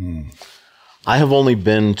times. I have only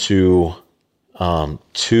been to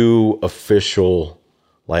 2 official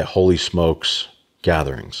like Holy Smokes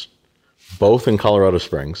gatherings, both in Colorado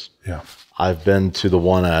Springs. Yeah. I've been to the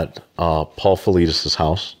one at Paul Felidis'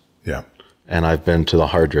 house. Yeah. And I've been to the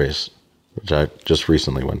Hardres, which I just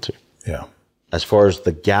recently went to. Yeah. As far as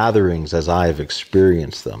the gatherings as I've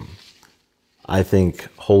experienced them, I think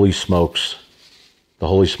the Holy Smokes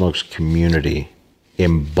community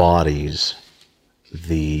embodies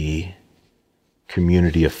the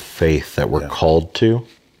community of faith that we're called to.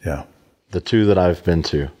 Yeah. The 2 that I've been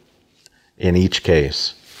to, in each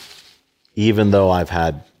case, even though I've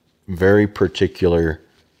had very particular,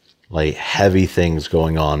 like heavy things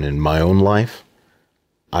going on in my own life,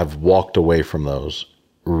 I've walked away from those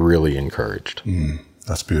really encouraged.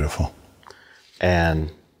 That's beautiful.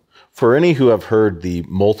 And for any who have heard the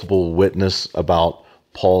multiple witness about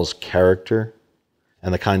Paul's character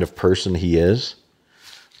and the kind of person he is,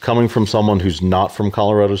 coming from someone who's not from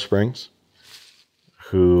Colorado Springs,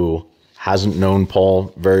 who hasn't known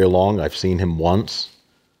Paul very long, I've seen him once,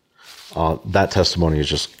 that testimony is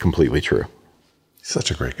just completely true. He's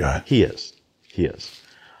such a great guy. He is.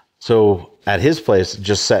 So at his place,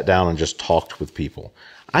 just sat down and just talked with people.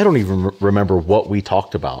 I don't even remember what we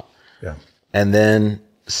talked about. Yeah. And then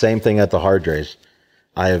same thing at the Hardres.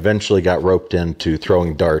 I eventually got roped into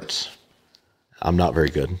throwing darts. I'm not very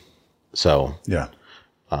good. So Yeah.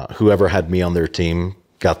 whoever had me on their team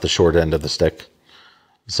got the short end of the stick.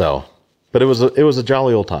 So, but it was a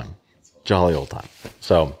jolly old time.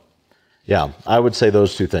 So yeah, I would say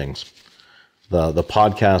those 2 things. The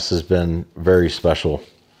podcast has been very special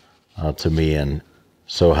to me, and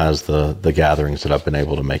so has the gatherings that I've been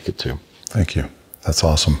able to make it to. Thank you. That's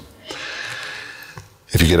awesome.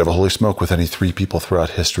 If you could have a Holy Smoke with any 3 people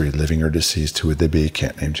throughout history, living or deceased, who would they be?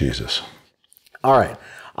 Can't name Jesus. All right.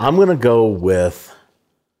 I'm going to go with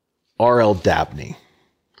R.L. Dabney,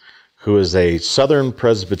 who is a Southern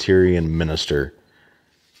Presbyterian minister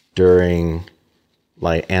during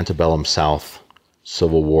like antebellum South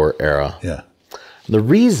Civil War era. Yeah. The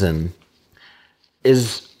reason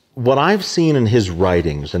is what I've seen in his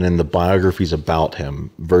writings and in the biographies about him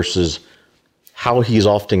versus how he's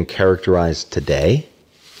often characterized today,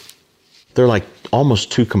 they're like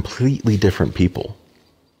almost two completely different people.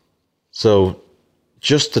 So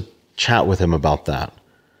just to chat with him about that,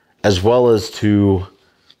 as well as to,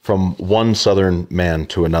 from one Southern man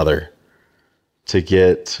to another, to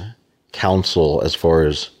get counsel as far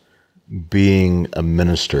as being a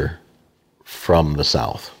minister from the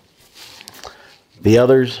South. The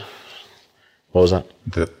others, what was that?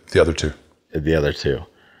 The other two. The other two.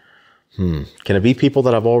 Can it be people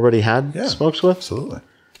that I've already had smokes with? Absolutely.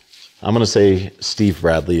 I'm going to say Steve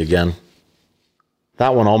Bradley again.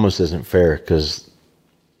 That one almost isn't fair because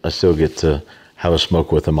I still get to have a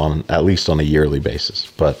smoke with him on at least on a yearly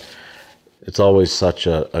basis. But it's always such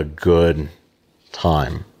a good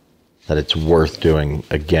time that it's worth doing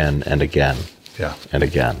again and again and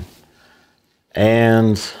again.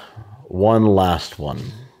 And one last one.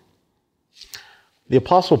 The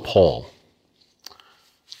Apostle Paul,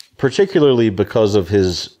 particularly because of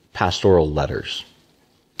his pastoral letters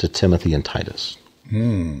to Timothy and Titus.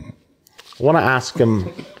 I want to ask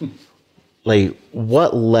him, like,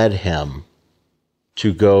 what led him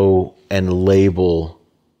to go and label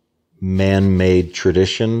man-made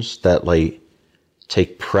traditions that, like,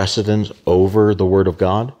 take precedence over the Word of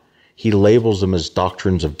God? He labels them as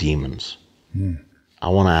doctrines of demons. I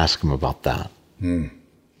want to ask him about that.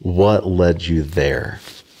 What led you there?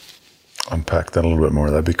 Unpack that a little bit more.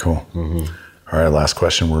 That'd be cool. All right, last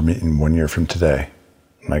question. We're meeting 1 year from today,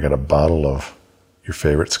 and I got a bottle of your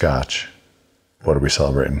favorite scotch. What are we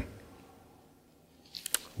celebrating?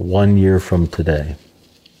 1 year from today.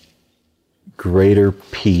 Greater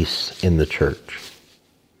peace in the church.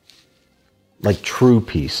 Like true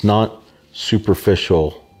peace, not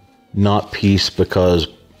superficial, not peace because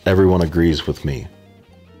everyone agrees with me.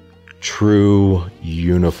 True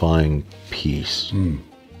unifying peace.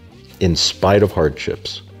 In spite of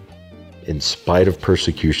hardships, in spite of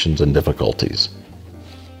persecutions and difficulties.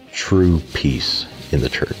 True peace in the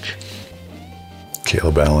church.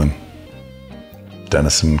 Caleb Allen,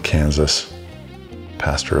 Denison, Kansas,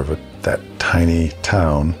 pastor of that tiny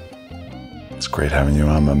town. It's great having you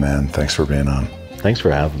on, my man. Thanks for being on. Thanks for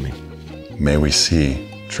having me. May we see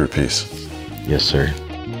true peace. Yes, sir.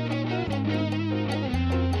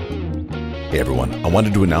 Hey everyone, I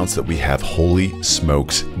wanted to announce that we have Holy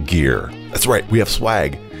Smokes gear. That's right, we have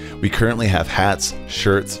swag. We currently have hats,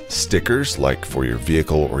 shirts, stickers like for your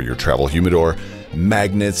vehicle or your travel humidor,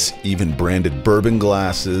 magnets, even branded bourbon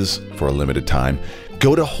glasses for a limited time.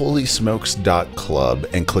 Go to holysmokes.club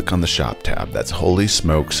and click on the shop tab. That's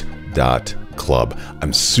holysmokes.club.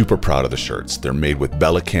 I'm super proud of the shirts. They're made with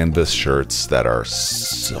Bella canvas shirts that are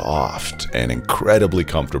soft and incredibly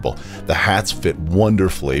comfortable. The hats fit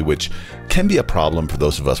wonderfully, which can be a problem for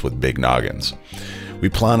those of us with big noggins. We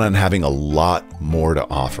plan on having a lot more to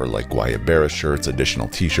offer, like Guayabera shirts, additional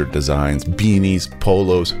t-shirt designs, beanies,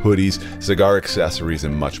 polos, hoodies, cigar accessories,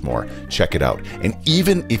 and much more. Check it out. And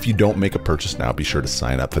even if you don't make a purchase now, be sure to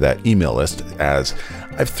sign up for that email list, as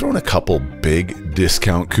I've thrown a couple big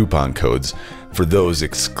discount coupon codes for those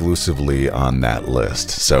exclusively on that list.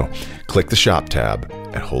 So click the shop tab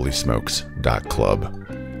at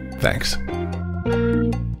holysmokes.club. Thanks.